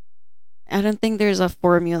 I don't think there's a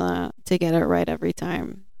formula to get it right every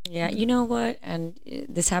time. Yeah, you know what? And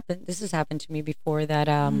this happened. This has happened to me before that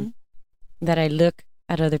Mhm. that I look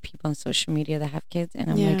at other people on social media that have kids, and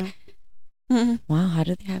I'm Yeah. like, Mhm. wow, how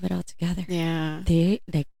do they have it all together? Yeah. They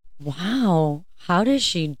like, wow, how does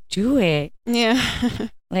she do it? Yeah.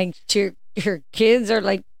 Like your kids are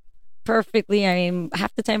like perfectly. I mean,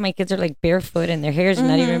 half the time my kids are like barefoot and their hair's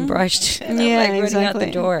not even brushed. And I'm Yeah, like running out the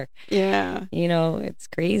exactly. door. Yeah. It's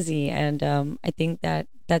crazy. And I think that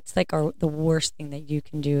that's like the worst thing that you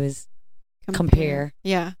can do is compare.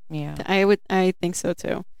 Yeah. Yeah. I think so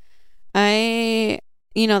too. I,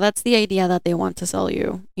 that's the idea that they want to sell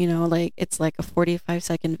you. Like it's like a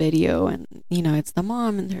 45-second video, and it's the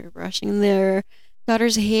mom and they're brushing their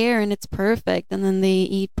daughter's hair and it's perfect, and then they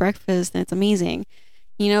eat breakfast and it's amazing.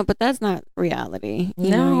 But that's not reality.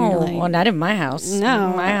 You're No, well, like, not in my house. My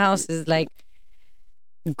no. house is like,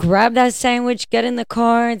 grab that sandwich, get in the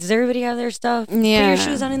car. Does everybody have their stuff? Put your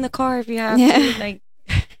shoes Yeah. on in the car if you have to. Yeah. Like,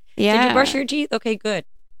 did you brush Yeah. your teeth? Okay, good.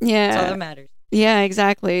 That's all Yeah. that matters. Yeah,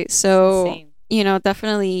 exactly. It's So, insane.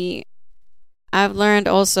 definitely I've learned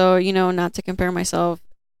also, not to compare myself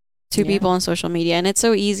to Yeah, people on social media. And it's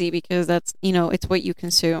so easy because that's, it's what you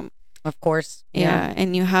consume. of course. Yeah. Yeah.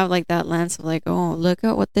 And you have like that lens of like, oh, look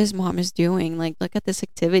at what this mom is doing. Like, look at this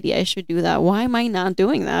activity. I should do that. Why am I not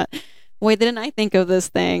doing that? Why didn't I think of this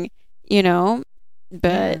thing? You know? Yeah,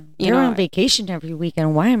 But, they're on vacation every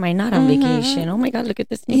weekend. Why am I not on vacation? mhm. Oh my God, look at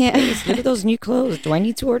this new Yeah. place. Look at those new clothes. Do I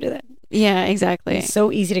need to order that? Yeah, exactly. It's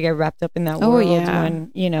so easy to get wrapped up in that Oh, world yeah.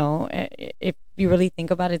 when, if you really think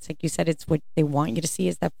about it, it's like you said, it's what they want you to see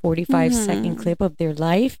is that 45-second Mhm. clip of their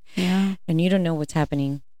life. Yeah. And you don't know what's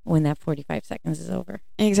happening when that 45 seconds is over.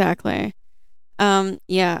 Exactly.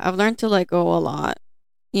 Yeah, I've learned to let go a lot.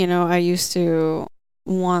 I used to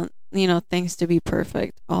want, things to be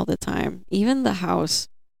perfect all the time. Even the house.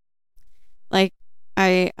 Like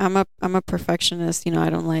I'm a perfectionist, I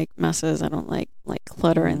don't like messes. I don't like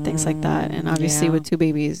clutter and things like that. And obviously Yeah. with two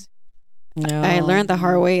babies, I No. learned the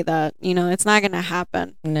hard way that, it's not going to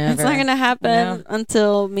happen. It's not Never. going to happen No.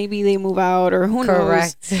 until maybe they move out or who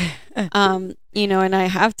knows. Correct. And I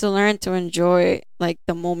have to learn to enjoy like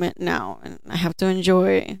the moment now, and I have to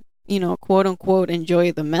enjoy, quote unquote,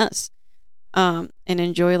 enjoy the mess, and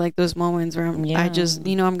enjoy like those moments where I just,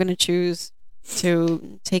 Yeah. I'm gonna choose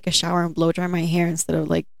to take a shower and blow dry my hair instead of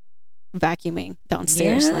like vacuuming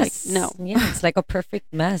downstairs. Like, Yes. no. Yeah, it's like a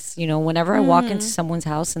perfect mess. Whenever I walk into someone's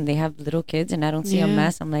house and they have little kids and I don't see a Yeah.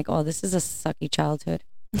 mess, I'm like, oh, this is a sucky childhood.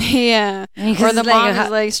 Yeah. Because Or the it's like, mom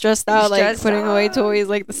is like stressed out, like stressed putting away out. toys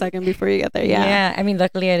like the second before you get there. Yeah. Yeah. I mean,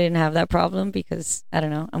 luckily I didn't have that problem because I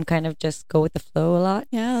don't know. I'm kind of just go with the flow a lot.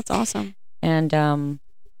 Yeah, that's awesome. And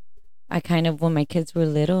I kind of, when my kids were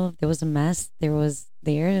little, if there was a mess, they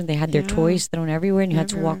had their Yeah. toys thrown everywhere and you had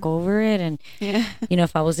to walk Everywhere. over it. And, Yeah.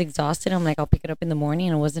 if I was exhausted, I'm like, I'll pick it up in the morning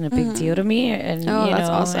and it wasn't a big deal to me. And, Oh, that's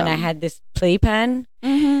and I awesome. had this playpen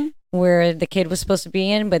Mm-hmm. where the kid was supposed to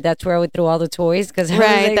be in, but that's where I would throw all the toys because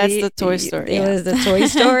Right, that's the toy store, It yeah. was the toy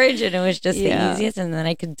storage, and it was just Yeah. the easiest. And then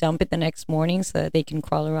I could dump it the next morning so that they can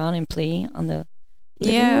crawl around and play on the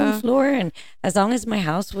living room Yeah. floor. And as long as my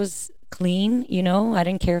house was clean, I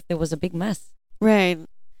didn't care if there was a big mess. Right.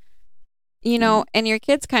 And your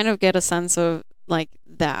kids kind of get a sense of like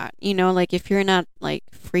that, like if you're not like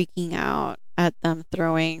freaking out at them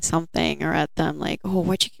throwing something or at them like, oh,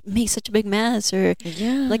 why'd you make such a big mess? Or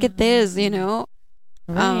Yeah. look at this,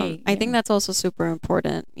 Right. I think that's also super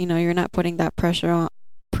important. You're not putting that pressure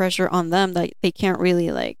on them that they can't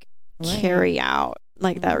really like Right. carry out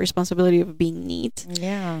like that Mhm. responsibility of being neat.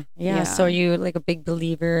 Yeah. Yeah. So you like a big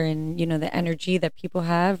believer in, the energy that people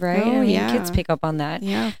have, right? Oh, I mean, yeah. kids pick up on that.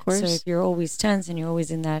 Yeah, of course. So if you're always tense and you're always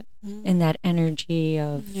in that Mhm. energy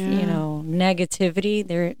of Yeah.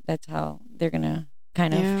 negativity, that's how they're gonna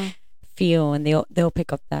kind of Yeah. feel, and they'll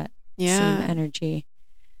pick up that same Yeah. energy.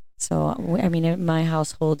 So I mean, in my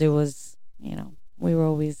household, it was we were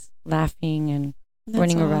always laughing and That's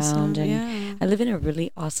running awesome. around, and Yeah. I live in a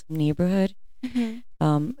really awesome neighborhood. Mhm.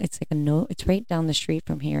 It's like it's right down the street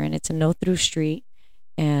from here, and it's a no through street,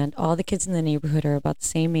 and all the kids in the neighborhood are about the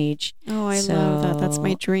same age. Oh, I love that. That's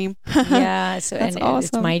my So, dream. yeah, so That's and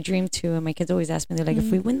it's awesome. my dream too. And my kids always ask me, they're like,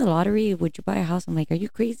 if we Mhm. win the lottery, would you buy a house? I'm like, are you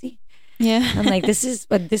crazy? Yeah. I'm like,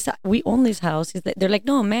 we own this house. They're like,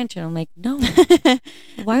 no, a mansion. I'm like, no.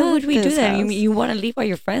 Why Not would we do this that? house. You want to leave all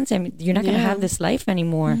your friends? I mean, you're not gonna Yeah. have this life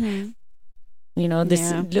anymore. Mhm.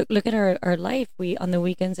 This Yeah. look at our life. We on the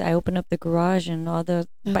weekends I open up the garage and all the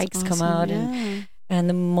That's bikes come awesome. out Yeah. and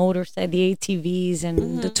the motorcycle, the ATVs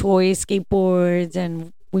and the Mhm. toys, skateboards,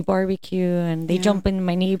 and we barbecue and they Yeah. jump in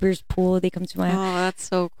my neighbor's pool. They come to my Oh, that's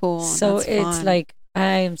so cool. so That's it's fun. like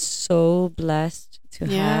I am so blessed to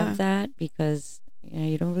Yeah. have that because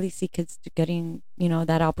you don't really see kids getting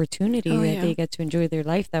that opportunity Oh, that yeah. they get to enjoy their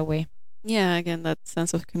life that way. Yeah, again, that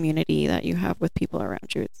sense of community that you have with people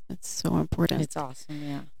around you. It's so important. It's awesome,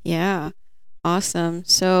 yeah. Yeah. Awesome.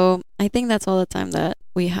 So I think that's all the time that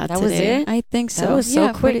we had That was today. it? I think That so. was so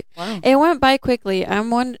Yeah, quick. Wow. it went by quickly.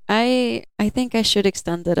 I think I should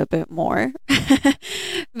extend it a bit more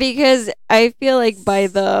because I feel like by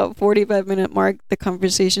the 45-minute mark the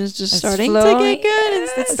conversation is just It's starting to get flowing. good.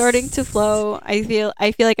 It's starting to Yes. flow. I feel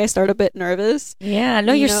like I start a bit nervous. Yeah,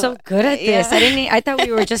 no, You you're know, so good at this. yeah. I thought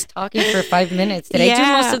we were just talking for 5 minutes. Did I do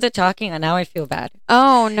most Yeah. of the talking? And now I feel bad.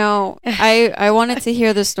 Oh no. I wanted to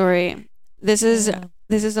hear the story. This is Yeah.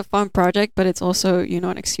 this is a fun project, but it's also,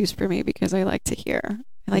 an excuse for me because I like to hear.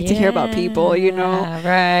 I like to hear about people, Yeah,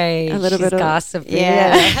 right. a little She's bit of gossipy.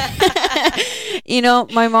 yeah. Yeah.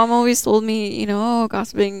 My mom always told me, oh,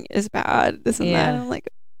 gossiping is bad, this and that. And Yeah. I'm like,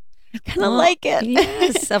 I kind of Well, like it.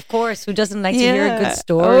 yes, of course. Who doesn't like to hear a good Yeah. Oh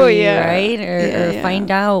story, yeah. right? Yeah, Or yeah. find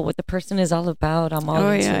out what the person is all about. I'm all Oh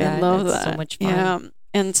into yeah, I that. love That's so that. much fun. Yeah.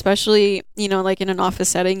 And especially, like in an office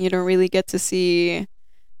setting, you don't really get to see,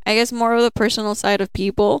 I guess, more of the personal side of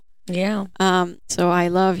people. Yeah. So I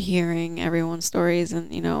love hearing everyone's stories, and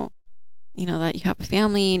that you have a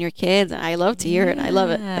family and your kids, and I love to hear it. I love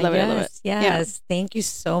it. I Yeah, love it. I love it. yes, Yeah, yes. Thank you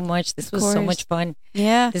so much. This of was so course. much fun.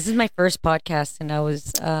 Yeah. This is my first podcast, and I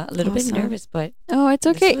was a little bit Awesome. nervous, but Oh, it's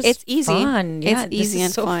this okay. was It's easy. fun. Yeah, It's this easy is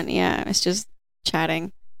and so fun. Yeah, it's just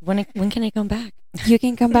chatting. When can I come back? You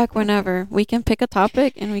can come back whenever. We can pick a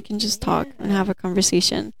topic and we can just talk and Yeah. have a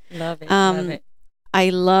conversation. Love it. Love Um, it.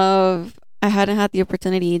 I hadn't had the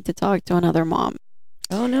opportunity to talk to another mom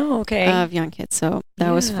Oh no. Okay. of young kids, so that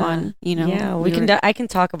was fun. Yeah, we can. were, I can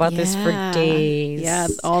talk about this for yeah, days. yeah,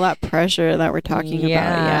 all that pressure that we're talking about.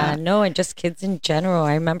 Yeah, No, and just kids in general.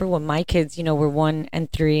 I remember when my kids, were 1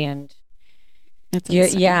 and 3, and it's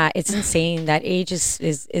insane. yeah, it's insane. That age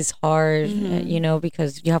is hard, Mhm.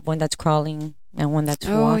 because you have one that's crawling and one that's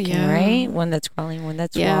Oh, walking, yeah. right? One that's crawling, one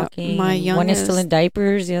that's Yeah, walking. my and one is still in youngest-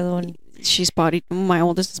 diapers. The other one, My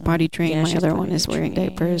oldest is potty trained. yeah, my she's other potty one is wearing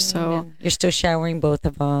diapers. trained, So and you're still showering both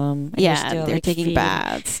of them. And you're yeah, still, they're like, taking feeding.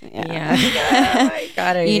 baths. Yeah, Yeah. oh my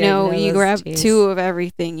God, I You those grab days. two of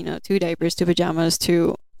everything. Two diapers, two pajamas,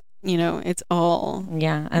 two. It's all.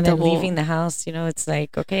 Yeah, and then double. leaving the house, it's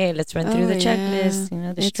like, okay, let's run through Oh, the yeah. checklist,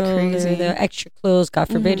 the It's stroller, crazy. the extra clothes. God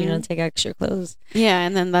forbid, Mhm. take extra clothes. Yeah,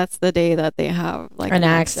 and then that's the day that they have like An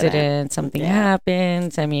accident, something Yeah.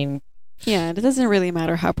 happens. I mean, Yeah, it doesn't really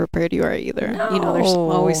matter how prepared you are either. There's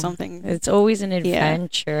No. always something. it's always an Yeah.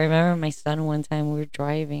 adventure. I remember my son one time we were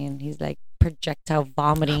driving and he's like projectile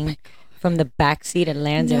vomiting from the back seat and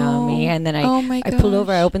landed on me. No. And then Oh my I pull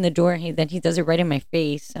over, I gosh. open the door, and he does it right in my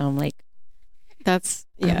face. And I'm like, That's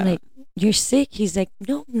yeah. I'm like, you're sick? He's like,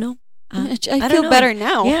 no. I don't feel know. better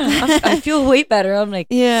now. Yeah, I feel way better. I'm like,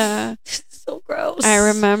 Yeah. this is so gross. I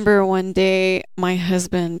remember one day my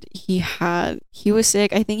husband, he was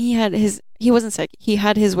sick. I think he wasn't sick. He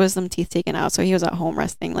had his wisdom teeth taken out, so he was at home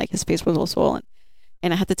resting, like his face was all swollen.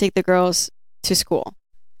 And I had to take the girls to school.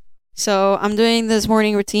 So I'm doing this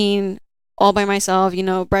morning routine all by myself,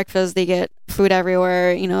 breakfast, they get food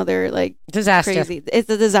everywhere, they're like Disaster. crazy. It's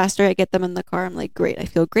a disaster. I get them in the car. I'm like, great. I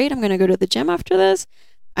feel great. I'm going to go to the gym after this.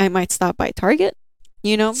 I might stop by Target,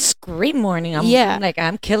 It's great morning. Yeah. I'm like,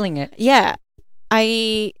 I'm killing it. Yeah.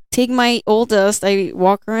 I take my oldest, I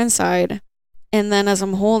walk her inside, and then as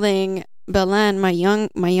I'm holding Belen, my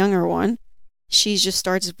younger one, she just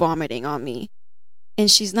starts vomiting on me. And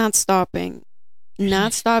she's not stopping.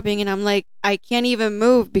 And I'm like, I can't even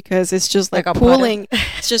move because it's just like Like a pulling.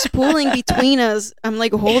 It's just pulling between us. I'm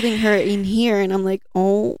like holding her in here, and I'm like,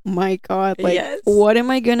 oh my God, like, Yes. what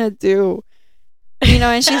am I gonna do?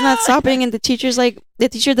 And she's not stopping, and the teacher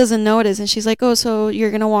doesn't notice, and she's like, oh, so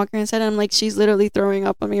you're gonna walk her inside? And I'm like, she's literally throwing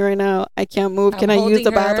up on me right now. I can't move. Can I use holding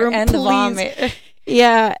the her bathroom, and please? the vomit.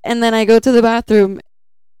 Yeah, and then I go to the bathroom,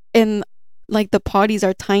 and like the potties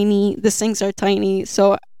are tiny, the sinks are tiny,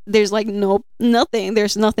 so there's like nothing.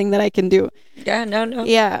 There's nothing that I can do. Yeah, no.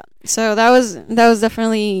 Yeah, so that was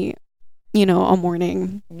definitely a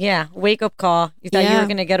morning. Yeah, wake up call. You thought you Yeah. were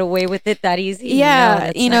gonna get away with it that easy? No, Yeah,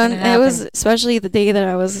 that's not gonna and it was happen. especially the day that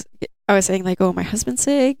I was saying like, oh, my husband's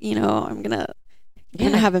sick. I'm gonna Yeah.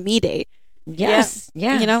 have a me day. Yes,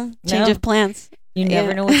 yeah. Change No. of plans. You never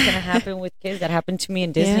Yeah. know what's gonna happen with kids. That happened to me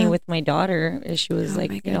in Disney Yeah. with my daughter. She was Oh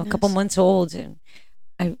like, my a couple goodness. months old, and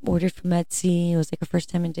I ordered from Etsy. It was like her first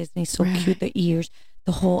time in Disney. So Right. cute, the ears,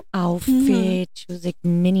 the whole outfit. Mhm. She was like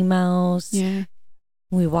Minnie Mouse. Yeah.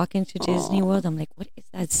 When we walk into Disney Aw. World, I'm like, what is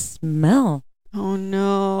that smell? Oh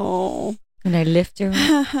no. And I lift her,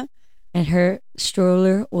 Oh and her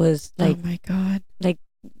stroller was like my God.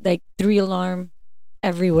 like 3 alarm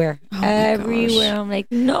everywhere. Oh my Everywhere. gosh. I'm like,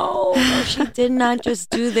 no, she did not just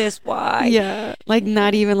do this. Why? Yeah, like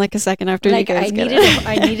not even like a second after you Like guys get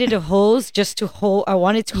I it. needed a hose just to hold. I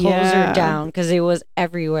wanted to hose her Yeah. down because it was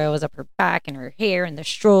everywhere. It was up her back and her hair and the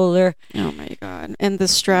stroller. Oh my god. And the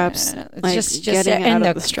straps, It's like just getting it out and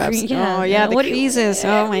of the straps. yeah. Oh yeah, the What do creases.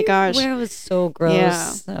 Oh my gosh. everywhere was so Yeah.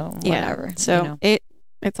 gross. So Yeah. whatever, So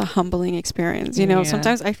it's a humbling experience. Yeah.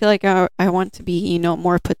 Sometimes I feel like I want to be,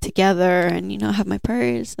 more put together and, have my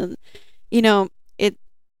purse and, you know, it,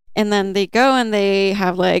 and then they go and they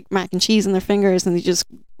have like mac and cheese in their fingers and they just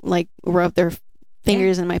like rub their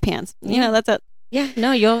fingers in my pants. Yeah. That's it. Yeah,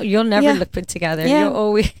 no, you'll never Yeah. look put together. Yeah. You'll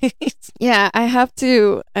always Yeah. I have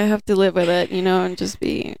to live with it, and just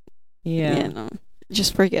be, yeah.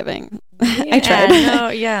 just forgiving. Yeah, I tried. no,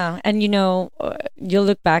 yeah, and you'll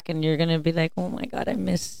look back and you're gonna be like, oh my god, I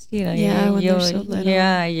miss, Yeah, when they're so little.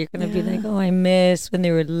 yeah, you're gonna be like, Yeah. oh, I miss when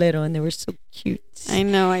they were little and they were so cute. I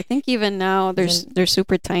know. I think even now they're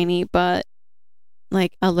super tiny, but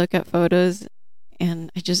like I look at photos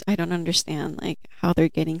and I don't understand like how they're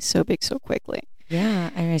getting so big so quickly.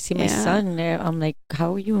 Yeah, and I see my Yeah. son there. I'm like,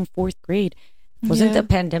 how are you in fourth grade? Wasn't Yeah. the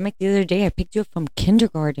pandemic the other day? I picked you up from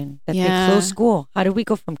kindergarten. That they Yeah. closed school. How did we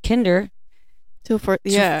go from kinder to to fourth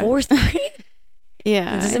grade?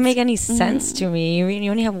 Yeah. It doesn't make any it's- sense to me.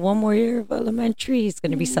 You only have one more year of elementary. He's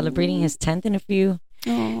going to be celebrating his 10th in a few,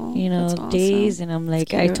 Oh, that's awesome. days. And I'm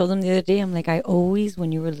like, I cute. told him the other day, I'm like, I always,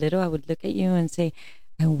 when you were little, I would look at you and say,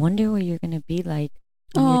 I wonder what you're going to be like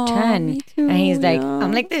when you're 10. Me too, And he's like, yeah.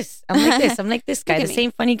 I'm like this. I'm like this. I'm like this guy. Look The at me.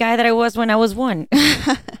 same funny guy that I was when I was 1.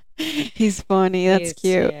 He's funny. That's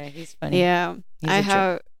cute. Yeah, he's funny. Yeah. He's I a joke.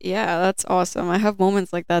 have, yeah, that's awesome. I have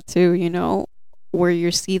moments like that too, where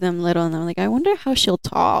you see them little and I'm like, I wonder how she'll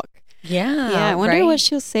talk. Yeah. Yeah, I wonder right? what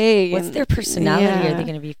she'll say. What's and- their personality? Are yeah. they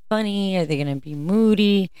going to be funny? Are they going to be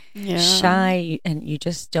moody, Yeah. shy? And you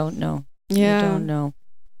just don't know. Yeah. You don't know.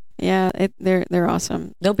 Yeah, they're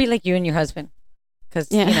awesome. They'll be like you and your husband.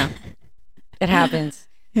 Because, Yeah. it happens.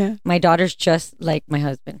 Yeah. My daughter's just like my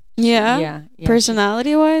husband. Yeah. Yeah.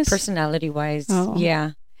 Personality wise? Personality wise. Oh.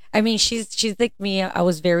 Yeah. I mean, she's like me. I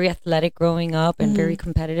was very athletic growing up and very Mm-hmm.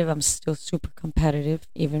 competitive. I'm still super competitive,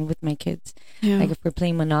 even with my kids. Yeah. Like if we're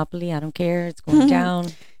playing Monopoly, I don't care. It's going down.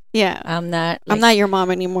 Yeah. I'm not. I'm not your mom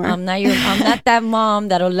anymore. I'm not that mom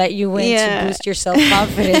that'll let you win Yeah. to boost your self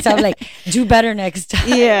confidence. I'm like, do better next time.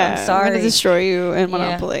 yeah. I'm I'm sorry. gonna destroy you in Yeah.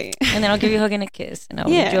 Monopoly. And then I'll give you a hug and a kiss, and I'll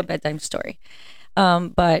Yeah. read you a bedtime story.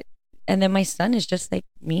 And then my son is just like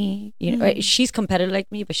me. She's competitive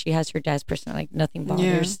like me, but she has her dad's personality. Like nothing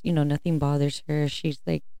bothers. Nothing bothers her. She's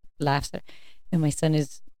like laughs at. And my son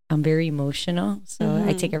is. I'm very emotional, so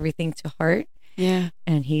I take everything to heart. Yeah.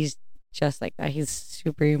 And he's just like that. He's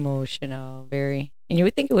super emotional, very. And you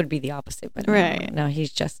would think it would be the opposite, but Right. no,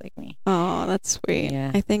 he's just like me. Oh, that's sweet.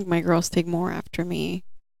 Yeah. I think my girls take more after me.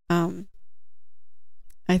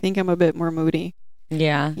 I think I'm a bit more moody.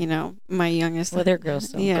 Yeah. My youngest. Well, they're girls,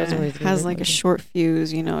 so yeah, girls are always a little has bit like a moody. short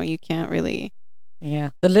fuse. You can't really.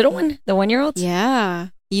 Yeah. The little one, the 1-year-old. Yeah,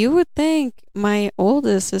 you would think my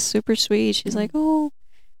oldest is super sweet. She's Mm. like, oh,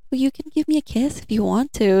 well, you can give me a kiss if you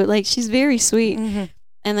want to. Like, she's very sweet. Mm-hmm.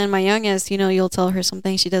 And then my youngest, you'll tell her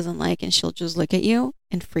something she doesn't like, and she'll just look at you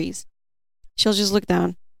and freeze. She'll just look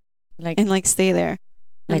down Like, and like stay there.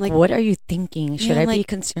 And like, what are you thinking? Should Yeah, I be like-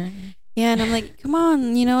 concerned? Yeah, and I'm like, come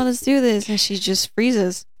on, let's do this. And she just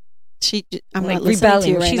freezes. I'm like not listening rebelling. to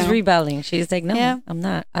you right She's now. rebelling. She's like, no, Yeah. I'm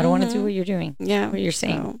not. I don't want to do Mhm. what you're doing. Yeah, What you're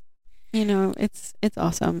saying. so, it's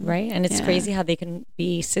awesome, Right? And it's Yeah. crazy how they can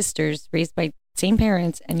be sisters raised by same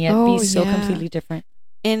parents and yet Oh, be so yeah. completely different.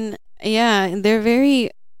 And yeah, they're very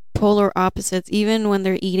polar opposites. Even when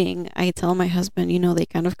they're eating, I tell my husband, they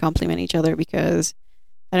kind of complement each other because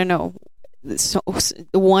I don't know. So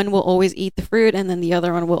the one will always eat the fruit, and then the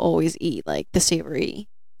other one will always eat like the savory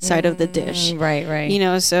side of the dish. Right,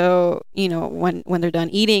 right. So when they're done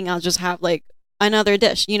eating, I'll just have like another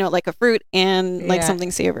dish, like a fruit and like Yeah. something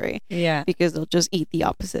savory Yeah. because they'll just eat the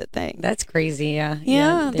opposite thing. That's crazy. Yeah.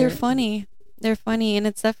 Yeah, they're funny. They're funny, and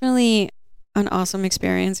it's definitely an awesome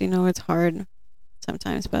experience. It's hard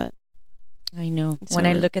sometimes, but I know. It's When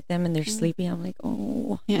I over. look at them and they're Mm. sleepy, I'm like,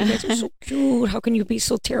 oh, Yeah. you guys are so cute. How can you be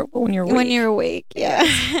so terrible when you're awake? when you're awake, yeah,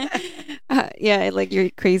 yeah, like you're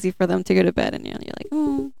crazy for them to go to bed, and you're like,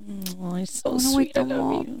 oh, Oh, it's so I wanna sweet. wake I them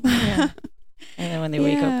love up. you. Yeah. And then when they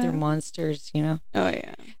wake up, they're Yeah. monsters. Oh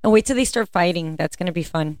yeah. And wait till they start fighting. That's going to be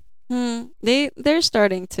fun. They're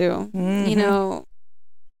starting to. Mhm.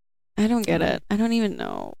 I don't get it. I don't even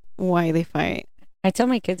know why they fight. I tell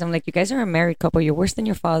my kids, I'm like, you guys are a married couple. You're worse than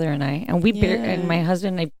your father and I. And and Yeah. my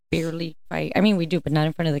husband and I barely fight. I mean, we do, but not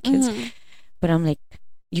in front of the kids. Mhm. But I'm like,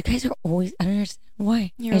 you guys are always, I don't understand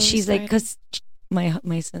why. You're And always she's like, fighting. because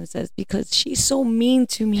my son says, because she's so mean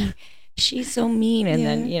to me. She's so mean. And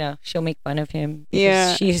then, Yeah. she'll make fun of him because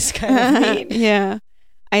Yeah. she's kind of mean. Yeah.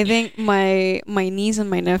 I think my niece and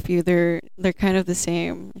my nephew, they're kind of the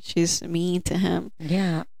same. She's mean to him.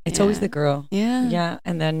 Yeah. It's always Yeah. the girl. Yeah. Yeah.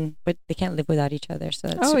 And then, but they can't live without each other. So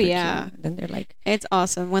that's Oh super yeah. cute. Then they're like, It's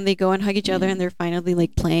awesome when they go and hug each other and they're finally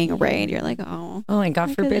like playing right. You're like, oh, oh, and God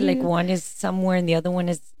look at forbid, like you. one is somewhere and the other one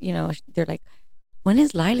is, they're like, when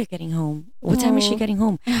is Lila getting home? What time is she Oh. getting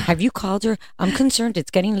home? Have you called her? I'm concerned.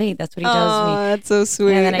 It's getting late. That's what he tells me. Oh, that's so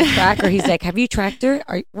sweet. And then I track her. He's like, have you tracked her?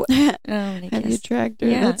 Are what? Have Like, you yes. tracked her?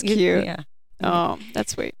 Yeah, That's cute. Yeah. Oh,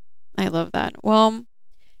 that's sweet. I love that. Well,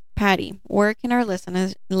 Patty, where can our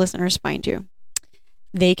listeners find you?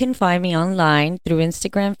 They can find me online through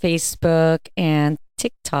Instagram, Facebook, and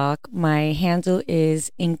TikTok. My handle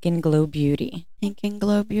is Ink and Glow Beauty. Ink and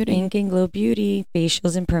Glow Beauty. Ink and Glow Beauty,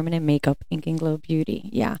 facials and permanent makeup. Ink and Glow Beauty.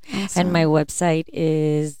 Yeah. Awesome. And my website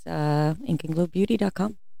is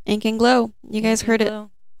inkandglowbeauty.com. Ink and Glow. You guys heard it.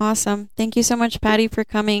 Awesome. Thank you so much, Patty, for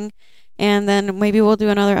coming. And then maybe we'll do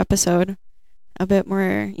another episode a bit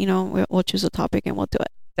more, we'll choose a topic and we'll do it.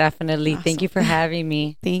 Definitely. Thank you for having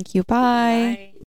me. Thank you. Bye. Bye.